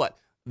 but guess what?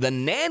 The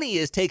nanny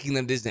is taking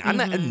them to Disney.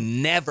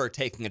 I'm never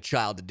taking a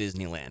child to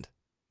Disneyland.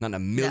 Not in a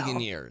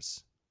million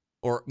years.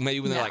 Or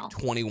maybe when they're like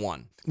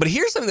 21. But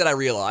here's something that I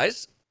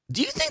realized.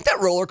 Do you think that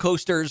roller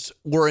coasters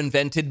were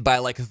invented by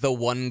like the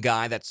one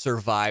guy that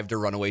survived a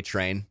runaway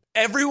train?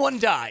 Everyone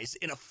dies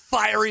in a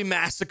fiery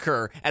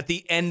massacre at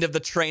the end of the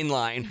train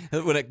line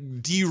when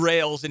it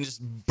derails and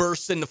just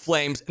bursts into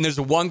flames. And there's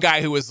one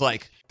guy who was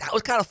like, that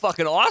was kind of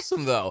fucking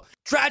awesome, though.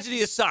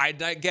 Tragedy aside,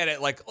 and I get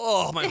it. Like,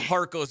 oh, my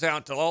heart goes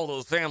out to all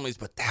those families,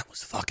 but that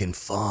was fucking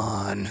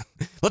fun.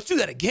 Let's do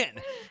that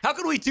again. How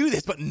can we do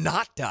this but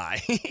not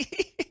die?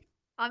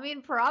 I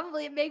mean,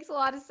 probably it makes a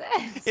lot of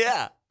sense.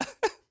 Yeah.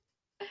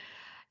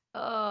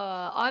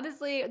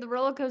 Honestly, the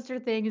roller coaster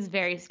thing is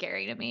very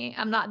scary to me.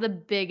 I'm not the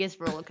biggest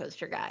roller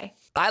coaster guy.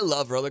 I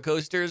love roller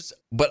coasters,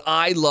 but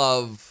I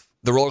love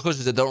the roller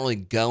coasters that don't really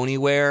go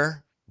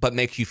anywhere, but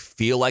make you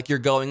feel like you're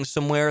going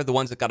somewhere. The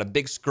ones that got a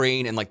big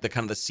screen and like the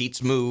kind of the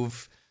seats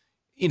move.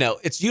 You know,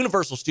 it's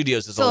Universal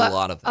Studios. There's a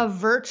lot of them. A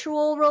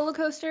virtual roller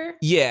coaster?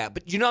 Yeah,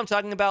 but you know what I'm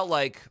talking about?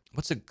 Like,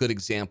 what's a good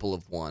example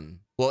of one?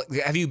 Well,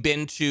 have you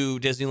been to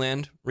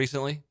Disneyland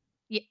recently?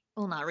 Yeah.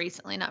 Well, not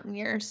recently, not in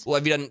years. Well,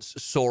 have you done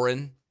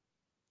Soarin'?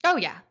 Oh,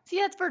 yeah. See,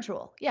 that's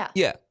virtual. Yeah.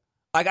 Yeah.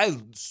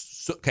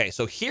 Okay,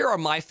 so here are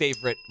my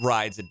favorite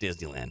rides at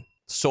Disneyland.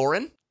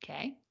 Soarin'.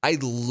 Okay. I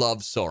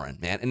love Soarin',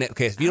 man. And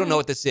okay, if you don't know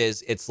what this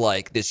is, it's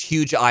like this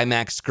huge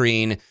IMAX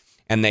screen,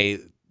 and they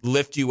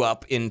lift you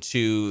up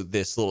into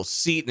this little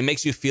seat, and it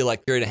makes you feel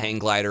like you're in a hang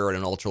glider or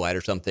an ultralight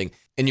or something,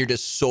 and you're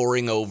just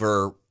soaring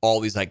over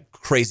all these like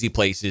crazy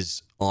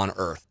places on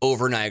Earth,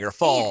 over Niagara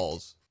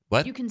Falls.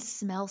 What? You can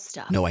smell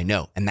stuff. No, I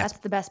know, and that's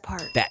the best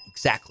part. That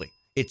exactly.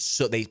 It's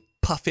so they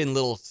puff in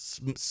little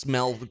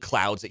smell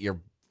clouds at your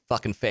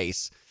fucking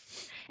face.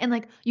 And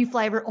like you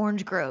fly over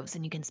orange groves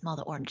and you can smell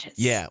the oranges.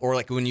 Yeah, or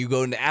like when you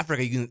go into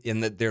Africa,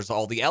 there's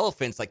all the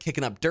elephants like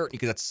kicking up dirt. You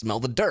can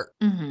smell the dirt.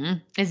 Mm-hmm.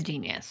 It's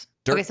genius.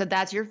 Okay, so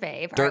that's your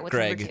fave. Dirt all right, what's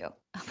Greg. number 2?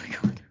 Oh my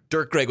god.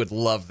 Dirt Greg would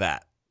love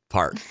that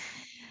part.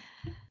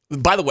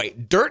 By the way,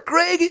 Dirt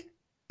Greg,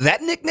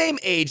 that nickname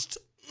aged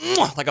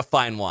like a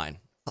fine wine.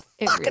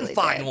 Fucking really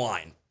fine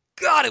wine.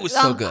 God, it was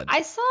so good.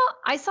 I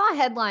saw a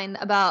headline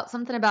about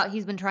something about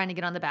he's been trying to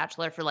get on The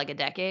Bachelor for like a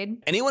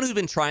decade. Anyone who's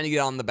been trying to get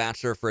on The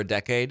Bachelor for a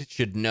decade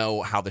should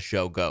know how the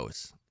show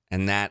goes.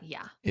 And that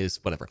is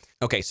whatever.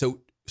 Okay, so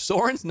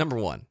Soarin's number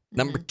 1.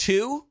 Number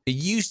 2, it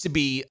used to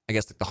be, I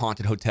guess, like the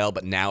Haunted Hotel,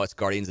 but now it's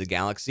Guardians of the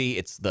Galaxy.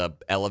 It's the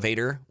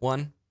elevator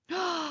one.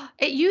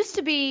 It used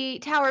to be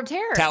Tower of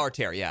Terror. Tower of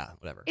Terror, yeah,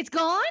 whatever. It's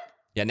gone?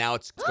 Yeah, now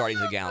it's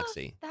Guardians of the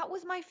Galaxy. That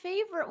was my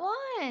favorite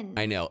one.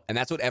 I know. And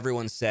that's what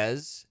everyone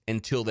says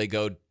until they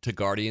go to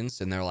Guardians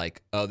and they're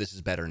like, oh, this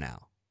is better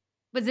now.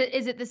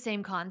 Is it the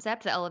same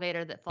concept, the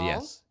elevator that falls?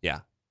 Yes. Yeah.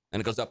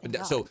 And it goes up and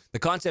down. So the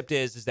concept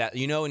is that,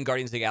 you know, in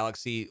Guardians of the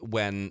Galaxy,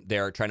 when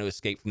they're trying to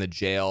escape from the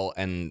jail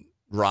and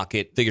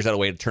Rocket figures out a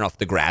way to turn off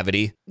the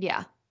gravity.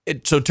 Yeah.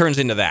 It turns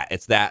into that.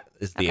 That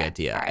is the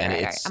idea. All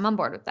right. I'm on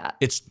board with that.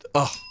 It's,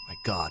 oh my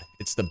God,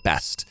 it's the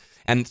best.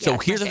 And so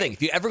here's the thing.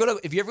 If you ever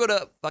go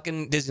to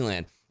fucking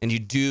Disneyland and you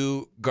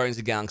do Guardians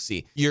of the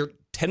Galaxy, your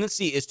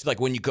tendency is to like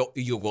when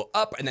you'll go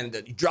up and then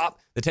you drop.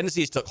 The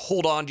tendency is to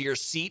hold on to your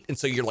seat. And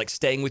so you're like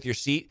staying with your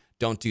seat.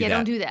 Don't do that. Yeah,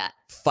 don't do that.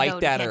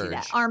 Fight that urge.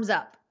 That. Arms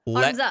up.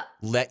 Arms up.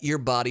 Let your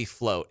body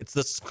float. It's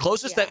the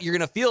closest that you're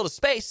going to feel to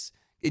space.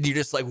 And you're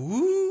just like,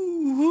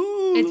 woo,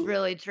 woo. It's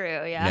really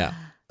true. Yeah.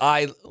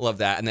 I love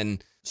that. And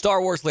then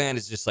Star Wars Land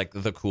is just like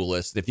the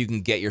coolest. If you can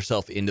get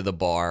yourself into the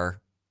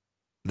bar,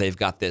 they've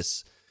got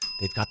this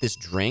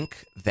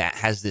drink that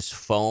has this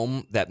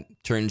foam that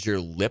turns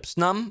your lips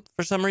numb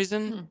for some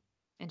reason.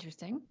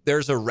 Interesting.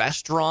 There's a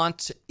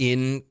restaurant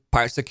in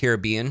Pirates of the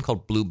Caribbean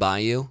called Blue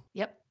Bayou.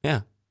 Yep.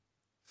 Yeah.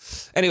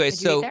 Anyway,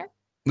 Did you eat so there?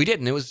 we did,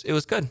 and it was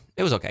good.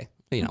 It was okay.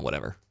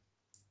 Whatever.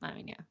 I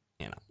mean,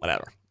 yeah.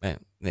 Whatever.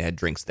 They had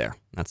drinks there.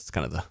 That's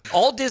kind of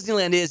all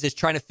Disneyland is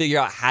trying to figure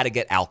out how to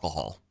get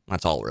alcohol.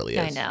 That's all it really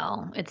is. I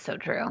know. It's so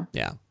true.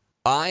 Yeah.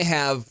 I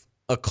have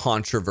a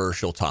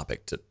controversial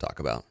topic to talk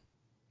about.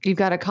 You've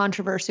got a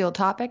controversial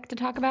topic to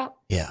talk about?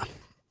 Yeah.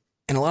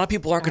 And a lot of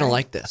people aren't going to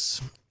like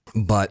this,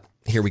 but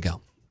here we go.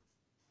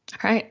 All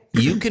right.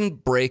 You can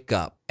break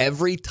up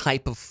every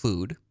type of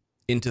food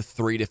into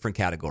 3 different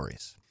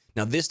categories.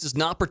 Now, this does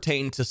not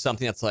pertain to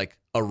something that's like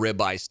a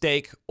ribeye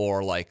steak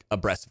or like a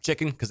breast of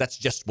chicken, because that's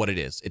just what it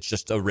is. It's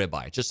just a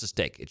ribeye. It's just a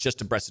steak. It's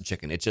just a breast of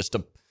chicken. It's just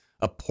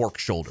a pork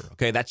shoulder.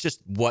 Okay, that's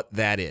just what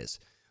that is.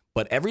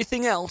 But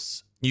everything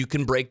else you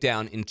can break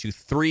down into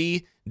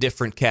 3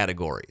 different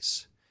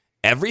categories.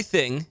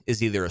 Everything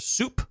is either a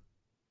soup,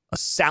 a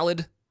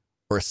salad,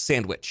 or a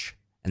sandwich,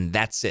 and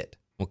that's it.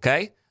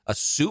 Okay? A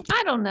soup.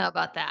 I don't know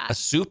about that. A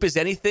soup is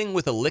anything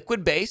with a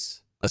liquid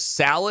base. A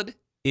salad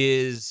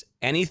is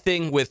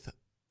anything with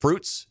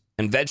fruits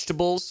and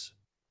vegetables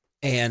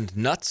and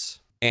nuts.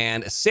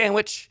 And a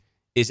sandwich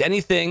is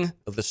anything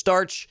of the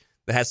starch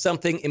that has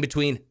something in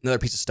between another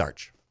piece of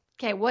starch.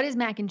 Okay, what is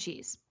mac and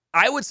cheese?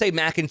 I would say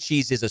mac and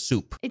cheese is a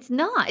soup. It's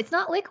not. It's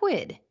not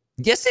liquid.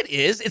 Yes, it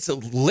is. It's a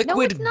liquid.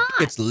 No, it's not.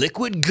 It's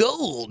liquid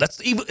gold.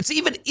 It's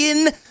even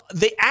in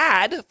the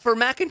ad for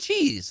mac and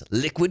cheese.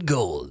 Liquid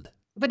gold.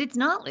 But it's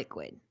not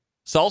liquid.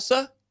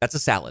 Salsa, that's a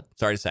salad.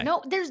 Sorry to say.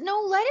 No, there's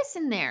no lettuce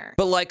in there.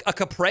 But like a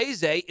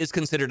caprese is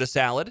considered a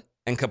salad,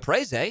 and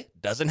caprese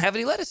doesn't have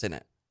any lettuce in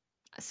it.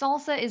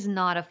 Salsa is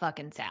not a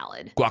fucking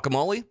salad.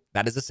 Guacamole,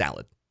 that is a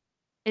salad.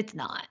 It's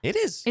not. It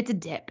is. It's a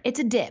dip. It's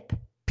a dip.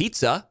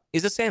 Pizza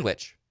is a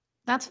sandwich.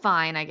 That's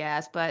fine, I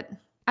guess, but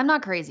I'm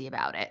not crazy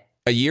about it.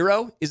 A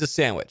gyro is a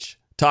sandwich.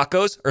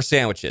 Tacos are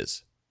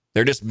sandwiches.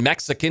 They're just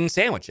Mexican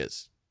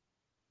sandwiches.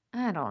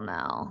 I don't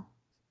know.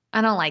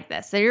 I don't like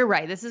this. So you're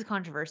right. This is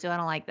controversial. I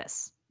don't like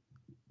this.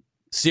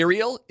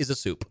 Cereal is a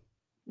soup.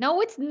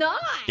 No, it's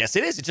not. Yes,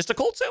 it is. It's just a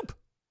cold soup.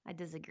 I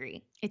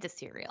disagree. It's a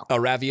cereal. A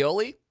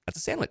ravioli, that's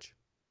a sandwich.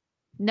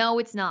 No,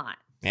 it's not.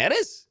 Yeah, it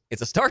is.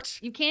 It's a starch.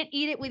 You can't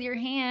eat it with your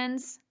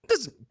hands.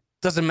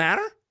 Doesn't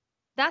matter.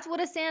 That's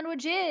what a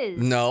sandwich is.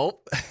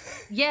 No.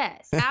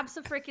 Yes,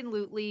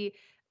 abso-freaking-lutely.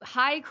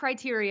 High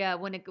criteria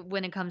when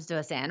it comes to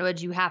a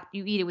sandwich. You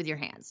eat it with your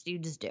hands. You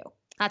just do.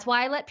 That's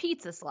why I let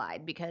pizza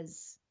slide,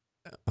 because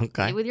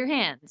Okay. eat it with your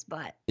hands.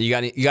 But You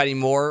got any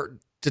more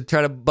to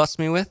try to bust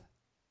me with?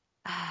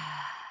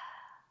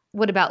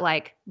 what about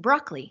like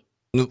broccoli?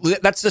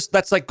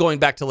 That's like going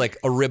back to like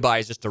a ribeye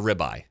is just a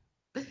ribeye.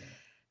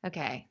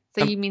 Okay,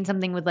 so you mean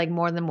something with like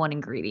more than one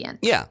ingredient?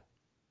 Yeah.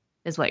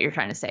 Is what you're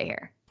trying to say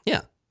here.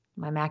 Yeah.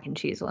 My mac and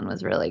cheese one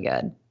was really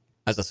good.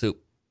 As a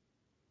soup.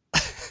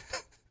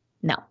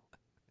 No.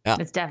 Yeah.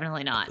 It's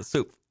definitely not. A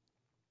soup.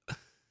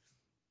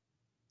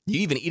 You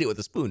even eat it with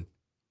a spoon.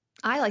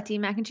 I like to eat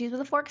mac and cheese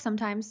with a fork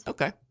sometimes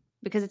Okay.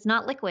 because it's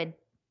not liquid.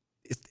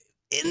 It's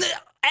in the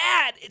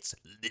ad. It's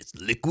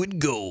liquid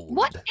gold.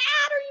 What ad are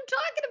you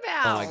talking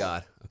about? Oh my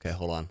god. Okay,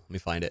 hold on. Let me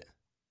find it.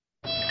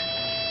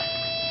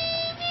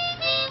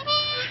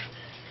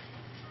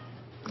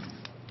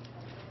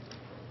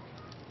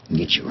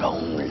 Get your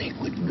own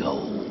liquid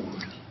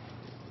gold.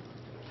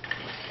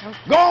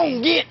 Go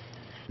on, get!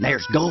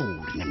 There's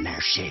gold in them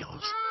there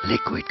shells.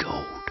 Liquid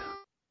gold.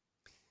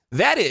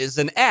 That is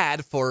an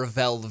ad for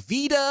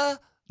Velveeta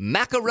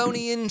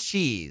macaroni and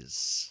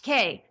cheese.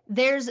 Okay,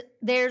 there's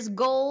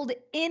gold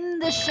in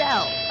the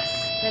shells.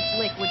 That's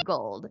liquid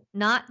gold.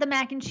 Not the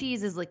mac and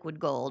cheese is liquid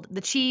gold.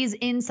 The cheese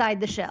inside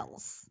the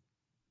shells.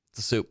 It's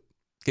a soup.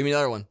 Give me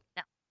another one.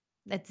 No,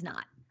 it's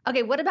not.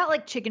 Okay, what about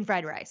like chicken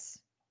fried rice?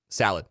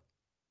 Salad.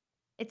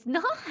 It's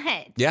not.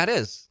 Yeah, it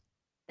is.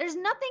 There's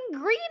nothing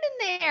green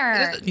in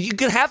there. You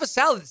can have a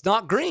salad that's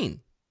not green.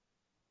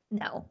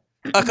 No.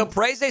 A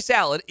caprese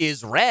salad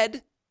is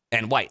red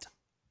and white.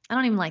 I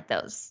don't even like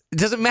those. It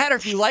doesn't matter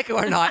if you like it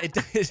or not.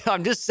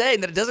 I'm just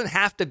saying that it doesn't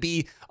have to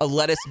be a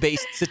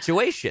lettuce-based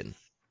situation.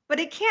 But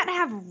it can't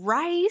have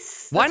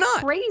rice. Why That's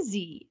not?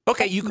 Crazy.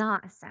 Okay, That's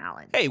not a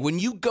salad. Hey, when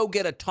you go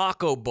get a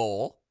taco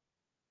bowl,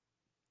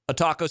 a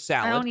taco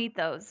salad. I don't eat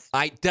those.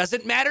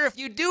 Doesn't matter if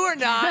you do or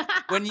not.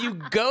 When you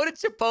go to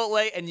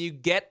Chipotle and you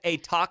get a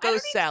taco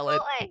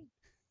salad,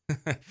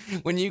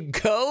 when you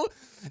go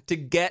to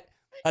get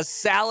a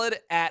salad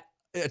at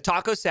a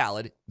taco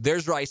salad,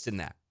 there's rice in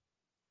that.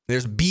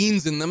 There's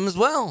beans in them as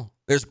well.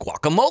 There's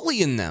guacamole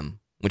in them,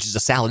 which is a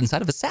salad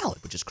inside of a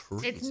salad, which is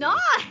crazy. It's not.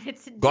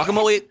 It's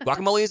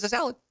Guacamole is a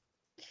salad.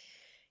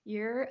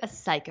 You're a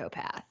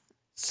psychopath.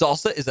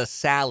 Salsa is a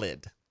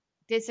salad.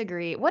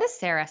 Disagree. What does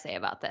Sarah say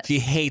about this? She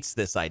hates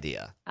this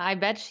idea. I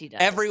bet she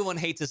does. Everyone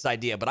hates this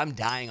idea, but I'm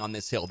dying on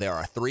this hill. There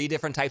are 3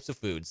 different types of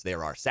foods.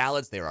 There are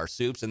salads, there are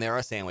soups, and there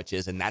are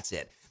sandwiches, and that's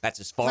it. That's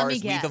as far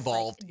as we've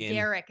evolved in.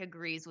 Derek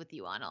agrees with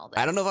you on all this.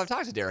 I don't know if I've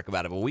talked to Derek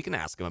about it, but we can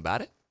ask him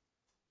about it.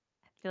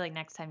 I feel like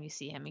next time you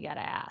see him, you gotta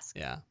ask.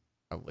 Yeah,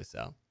 probably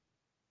so.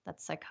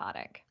 That's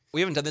psychotic.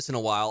 We haven't done this in a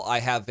while. I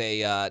have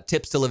a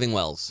tips to living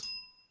wells.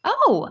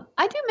 Oh,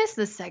 I do miss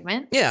this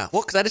segment. Yeah,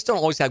 well, because I just don't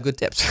always have good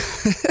tips.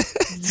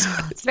 No,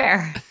 it's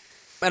fair.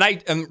 And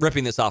I am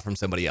ripping this off from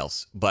somebody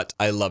else, but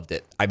I loved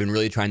it. I've been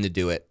really trying to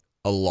do it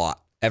a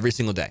lot. Every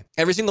single day.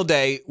 Every single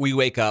day we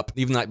wake up,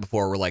 even the night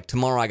before, we're like,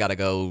 tomorrow I got to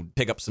go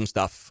pick up some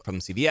stuff from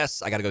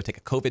CVS. I got to go take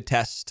a COVID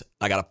test.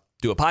 I got to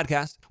do a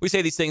podcast. We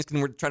say these things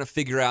and we're trying to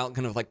figure out,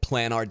 kind of like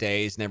plan our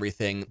days and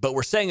everything, but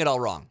we're saying it all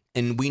wrong.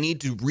 And we need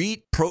to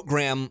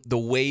reprogram the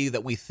way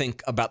that we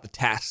think about the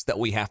tasks that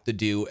we have to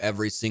do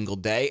every single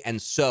day.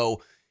 And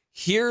so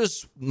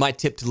here's my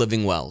tip to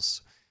living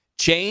wells.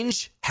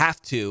 Change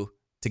have to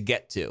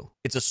get to.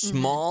 It's a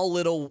small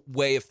little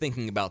way of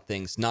thinking about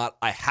things, not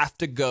I have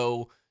to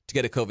go to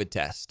get a COVID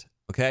test,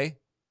 okay?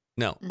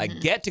 No, I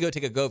get to go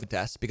take a COVID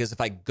test because if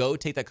I go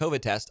take that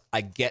COVID test,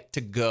 I get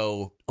to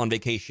go on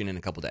vacation in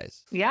a couple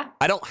days. Yeah.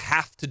 I don't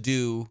have to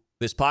do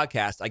this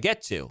podcast. I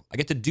get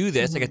to do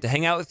this. I get to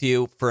hang out with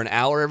you for an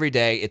hour every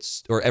day.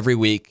 Or every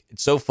week.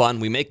 It's so fun.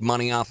 We make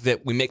money off of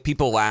it. We make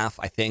people laugh.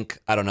 I think,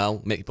 I don't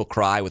know, make people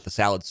cry with the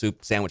salad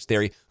soup sandwich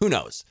theory. Who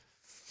knows?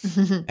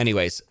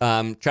 Anyways,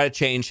 try to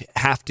change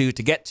have to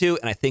get to,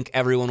 and I think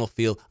everyone will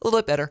feel a little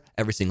bit better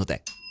every single day.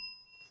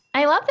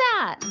 I love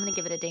that. I'm going to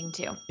give it a ding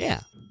too. Yeah.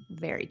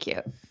 Very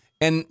cute.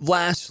 And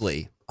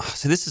lastly,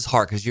 so this is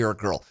hard because you're a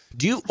girl.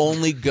 Do you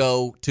only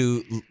go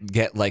to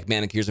get like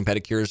manicures and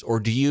pedicures, or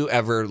do you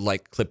ever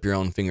like clip your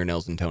own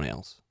fingernails and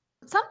toenails?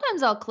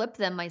 Sometimes I'll clip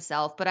them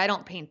myself, but I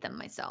don't paint them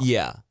myself.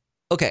 Yeah.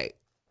 Okay.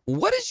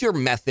 What is your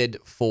method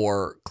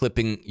for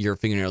clipping your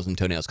fingernails and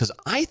toenails? Because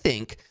I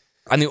think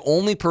I'm the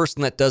only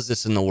person that does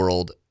this in the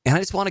world, and I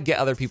just want to get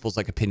other people's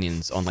like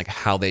opinions on like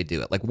how they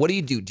do it. Like, what do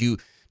you do? Do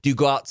you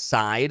go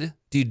outside?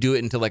 Do you do it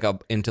into like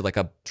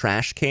a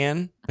trash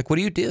can? Like, what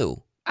do you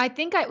do? I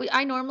think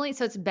I normally,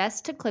 so it's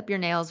best to clip your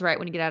nails right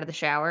when you get out of the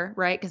shower,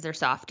 right? Because they're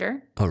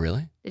softer. Oh,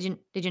 really? Did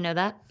you know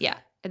that? Yeah.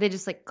 They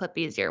just like clip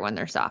easier when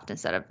they're soft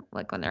instead of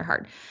like when they're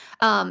hard.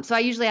 So I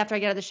usually, after I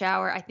get out of the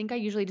shower, I think I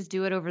usually just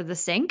do it over the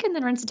sink and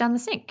then rinse it down the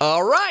sink.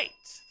 All right.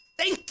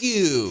 Thank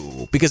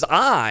you. Because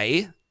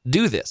I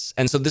do this.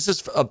 And so this is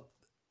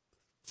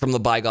from the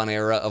bygone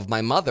era of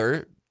my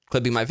mother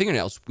clipping my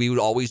fingernails. We would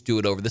always do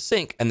it over the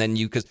sink. And then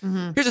because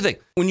here's the thing.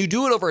 When you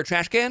do it over a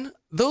trash can,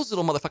 those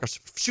little motherfuckers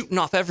shooting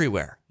off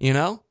everywhere, you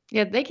know?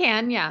 Yeah, they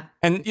can. Yeah.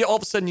 And all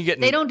of a sudden you get...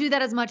 They don't do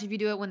that as much if you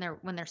do it when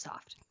they're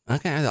soft.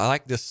 Okay, I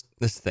like this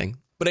thing.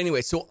 But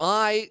anyway, so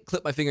I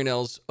clip my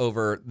fingernails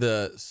over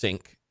the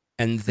sink,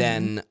 and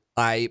then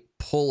I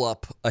pull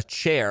up a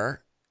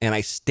chair, and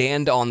I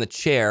stand on the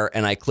chair,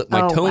 and I clip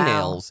my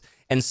toenails. Wow.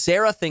 And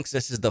Sarah thinks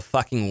this is the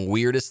fucking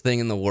weirdest thing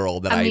in the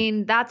world. That I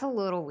mean, that's a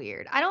little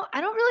weird. I don't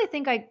really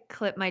think I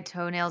clip my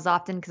toenails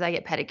often because I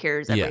get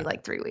pedicures every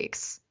like 3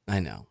 weeks. I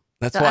know.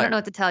 That's so why I don't know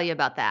what to tell you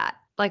about that.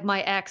 Like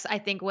my ex, I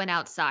think went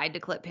outside to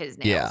clip his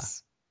nails. Yeah.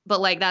 But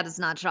like that is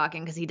not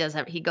shocking because he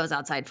goes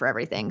outside for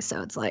everything.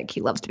 So it's like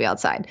he loves to be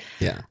outside.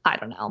 Yeah. I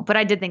don't know. But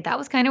I did think that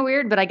was kind of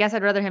weird. But I guess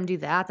I'd rather him do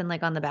that than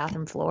like on the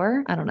bathroom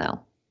floor. I don't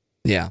know.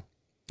 Yeah.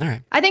 All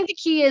right. I think the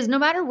key is no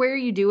matter where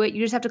you do it,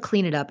 you just have to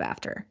clean it up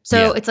after.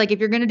 So it's like if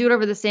you're going to do it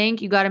over the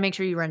sink, you got to make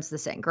sure you rinse the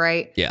sink,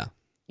 right? Yeah.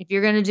 If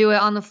you're going to do it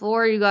on the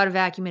floor, you got to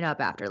vacuum it up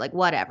after. Like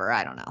whatever.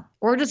 I don't know.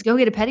 Or just go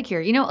get a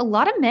pedicure. You know, a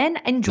lot of men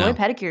enjoy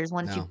pedicures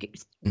once you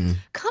get...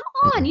 Come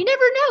on. You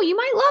never know. You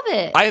might love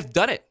it. I have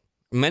done it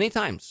many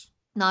times.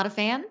 Not a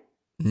fan?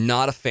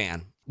 Not a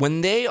fan.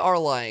 When they are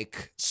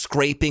like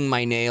scraping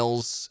my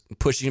nails,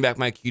 pushing back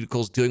my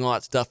cuticles, doing all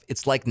that stuff,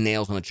 it's like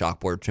nails on a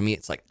chalkboard. To me,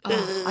 it's like...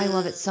 I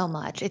love it so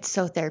much. It's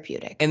so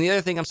therapeutic. And the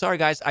other thing, I'm sorry,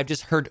 guys, I've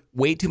just heard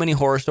way too many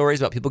horror stories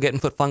about people getting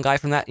foot fungi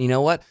from that. And you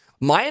know what?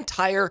 My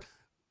entire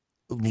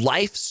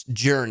life's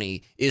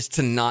journey is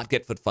to not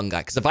get foot fungi.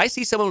 Because if I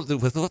see someone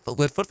with foot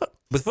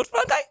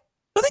fungi,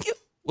 no thank you.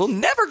 We'll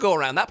never go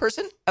around that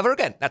person ever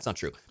again. That's not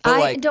true.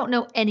 But I don't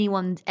know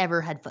anyone's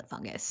ever had foot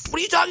fungus. What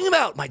are you talking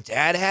about? My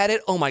dad had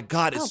it. Oh my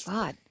God.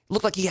 God.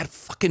 Looked like he had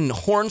fucking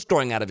horns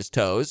growing out of his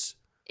toes.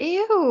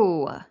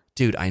 Ew.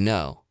 Dude, I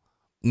know.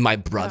 My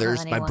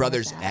brother's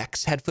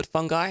ex had foot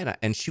fungi,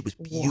 and she was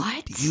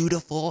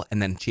beautiful.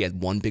 And then she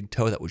had one big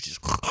toe that was just...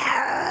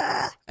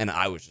 And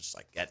I was just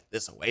like, get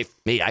this away from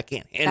me. I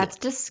can't handle it. That's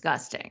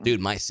disgusting. Dude,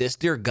 my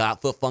sister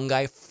got foot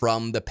fungi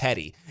from the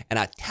pedi. And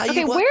I tell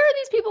you what. Okay, where are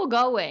these people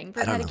going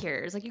for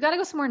pedicures? Like, you got to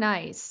go somewhere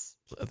nice.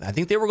 I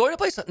think they were going to a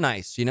place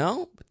nice, you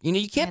know?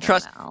 You can't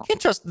trust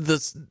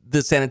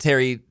the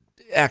sanitary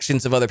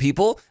actions of other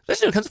people,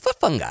 especially when it comes to foot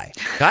fungi.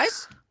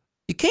 Guys,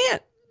 you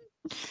can't.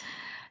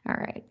 All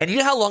right. And you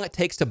know how long it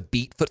takes to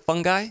beat foot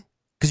fungi?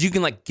 Because you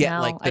can get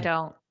I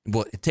don't.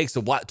 Well, it takes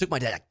a while. It took my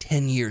dad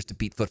 10 years to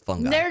beat foot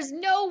fungi. There's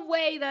no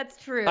way that's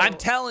true. I'm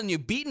telling you,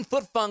 beating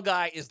foot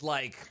fungi is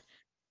like,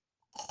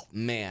 oh,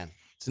 man,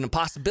 it's an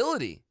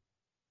impossibility.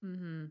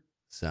 Mm-hmm.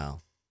 So.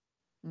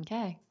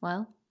 Okay,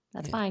 well,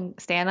 that's fine.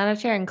 Stand on a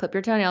chair and clip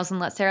your toenails and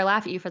let Sarah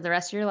laugh at you for the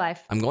rest of your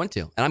life. I'm going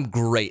to. And I'm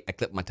great at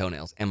clipping my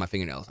toenails and my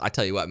fingernails. I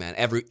tell you what, man,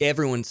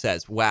 everyone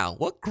says, wow,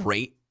 what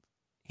great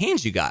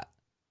hands you got.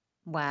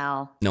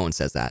 Wow. No one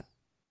says that.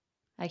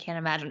 I can't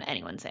imagine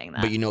anyone saying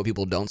that. But you know what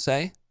people don't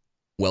say?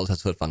 Wells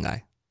has foot fungi.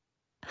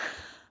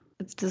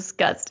 It's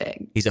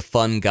disgusting. He's a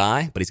fun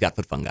guy, but he's got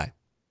foot fungi.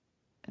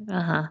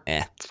 Uh-huh.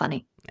 Eh. It's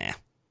funny. Yeah.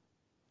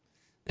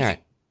 All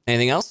right.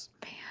 Anything else?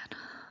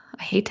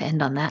 I hate to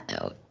end on that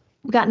note.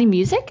 We got any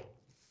music?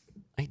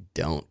 I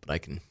don't, but I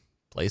can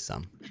play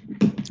some.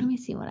 Let me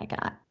see what I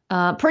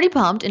got. Pretty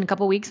pumped. In a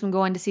couple weeks, I'm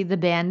going to see the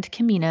band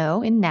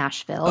Camino in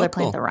Nashville. They're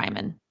playing cool. at the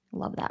Ryman.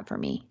 Love that for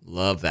me.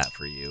 Love that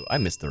for you. I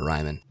miss the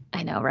Ryman.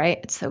 I know, right?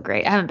 It's so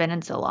great. I haven't been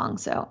in so long,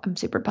 so I'm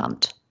super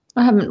pumped.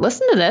 I haven't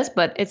listened to this,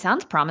 but it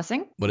sounds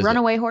promising. What is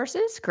Runaway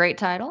Horses, great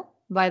title,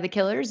 by The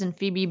Killers and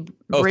Phoebe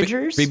Oh,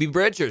 Bridgers. Phoebe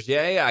Bridgers.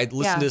 Yeah. I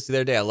listened to this the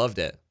other day. I loved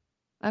it.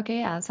 Okay,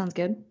 yeah, that sounds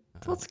good.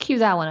 So let's cue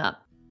that one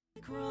up.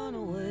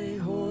 Runaway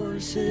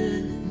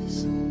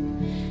horses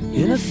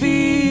in a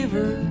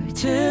fever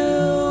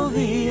till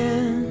the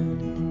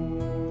end,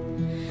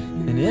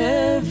 and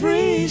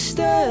every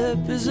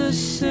step is a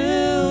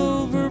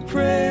silver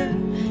prayer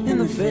in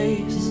the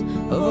face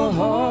of a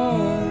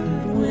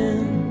hard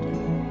wind.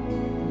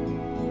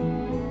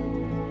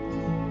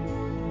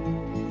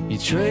 You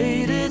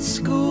traded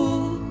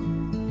school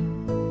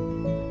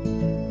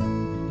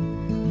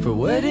for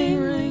wedding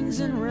rings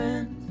and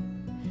rent,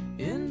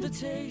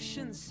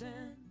 invitation sent.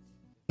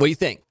 What do you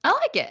think? I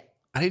like it.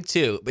 I did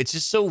too. It's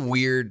just so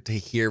weird to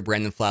hear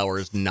Brandon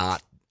Flowers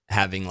not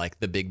having like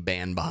the big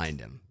band behind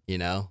him, you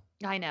know?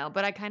 I know,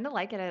 but I kind of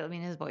like it. I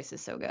mean, his voice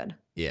is so good.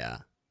 Yeah.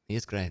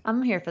 He's great.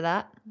 I'm here for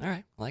that. All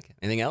right. I like it.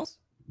 Anything else?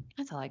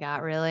 That's all I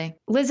got, really.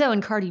 Lizzo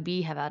and Cardi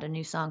B have out a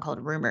new song called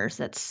Rumors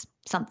that's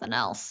something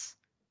else.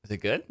 Is it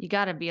good? You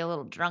got to be a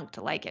little drunk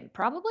to like it,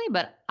 probably,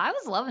 but I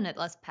was loving it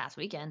last past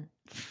weekend.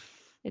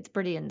 It's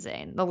pretty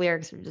insane. The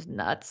lyrics are just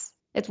nuts.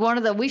 It's one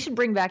of the, we should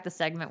bring back the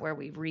segment where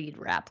we read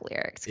rap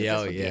lyrics. 'Cause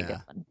this would be a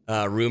good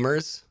one.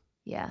 Rumors?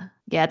 Yeah.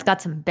 Yeah, it's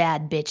got some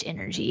bad bitch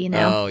energy, you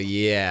know? Oh,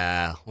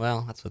 yeah.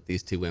 Well, that's what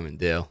these two women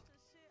do.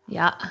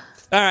 Yeah.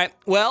 All right.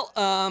 Well,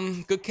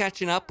 good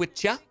catching up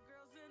with ya.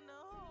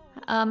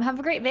 Have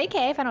a great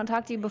vacay if I don't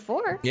talk to you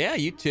before. Yeah,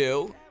 you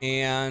too.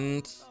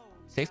 And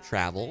safe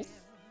travels.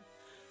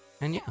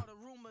 And yeah.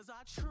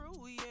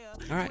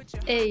 All right.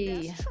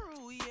 Hey.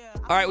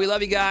 All right. We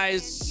love you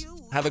guys.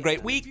 Have a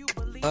great week.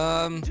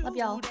 Love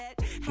y'all.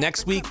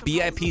 Next week,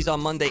 BIP's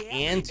on Monday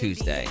and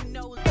Tuesday.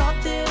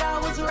 Thought that I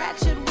was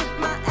ratchet with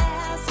my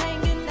ass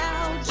hanging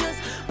out, just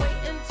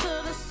waiting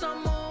till the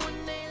summer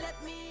when they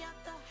let me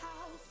out the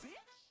house.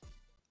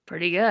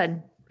 Pretty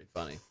good. Pretty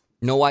funny.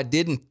 No, I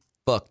didn't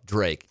fuck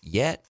Drake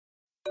yet.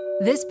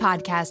 This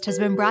podcast has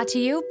been brought to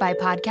you by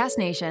Podcast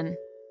Nation.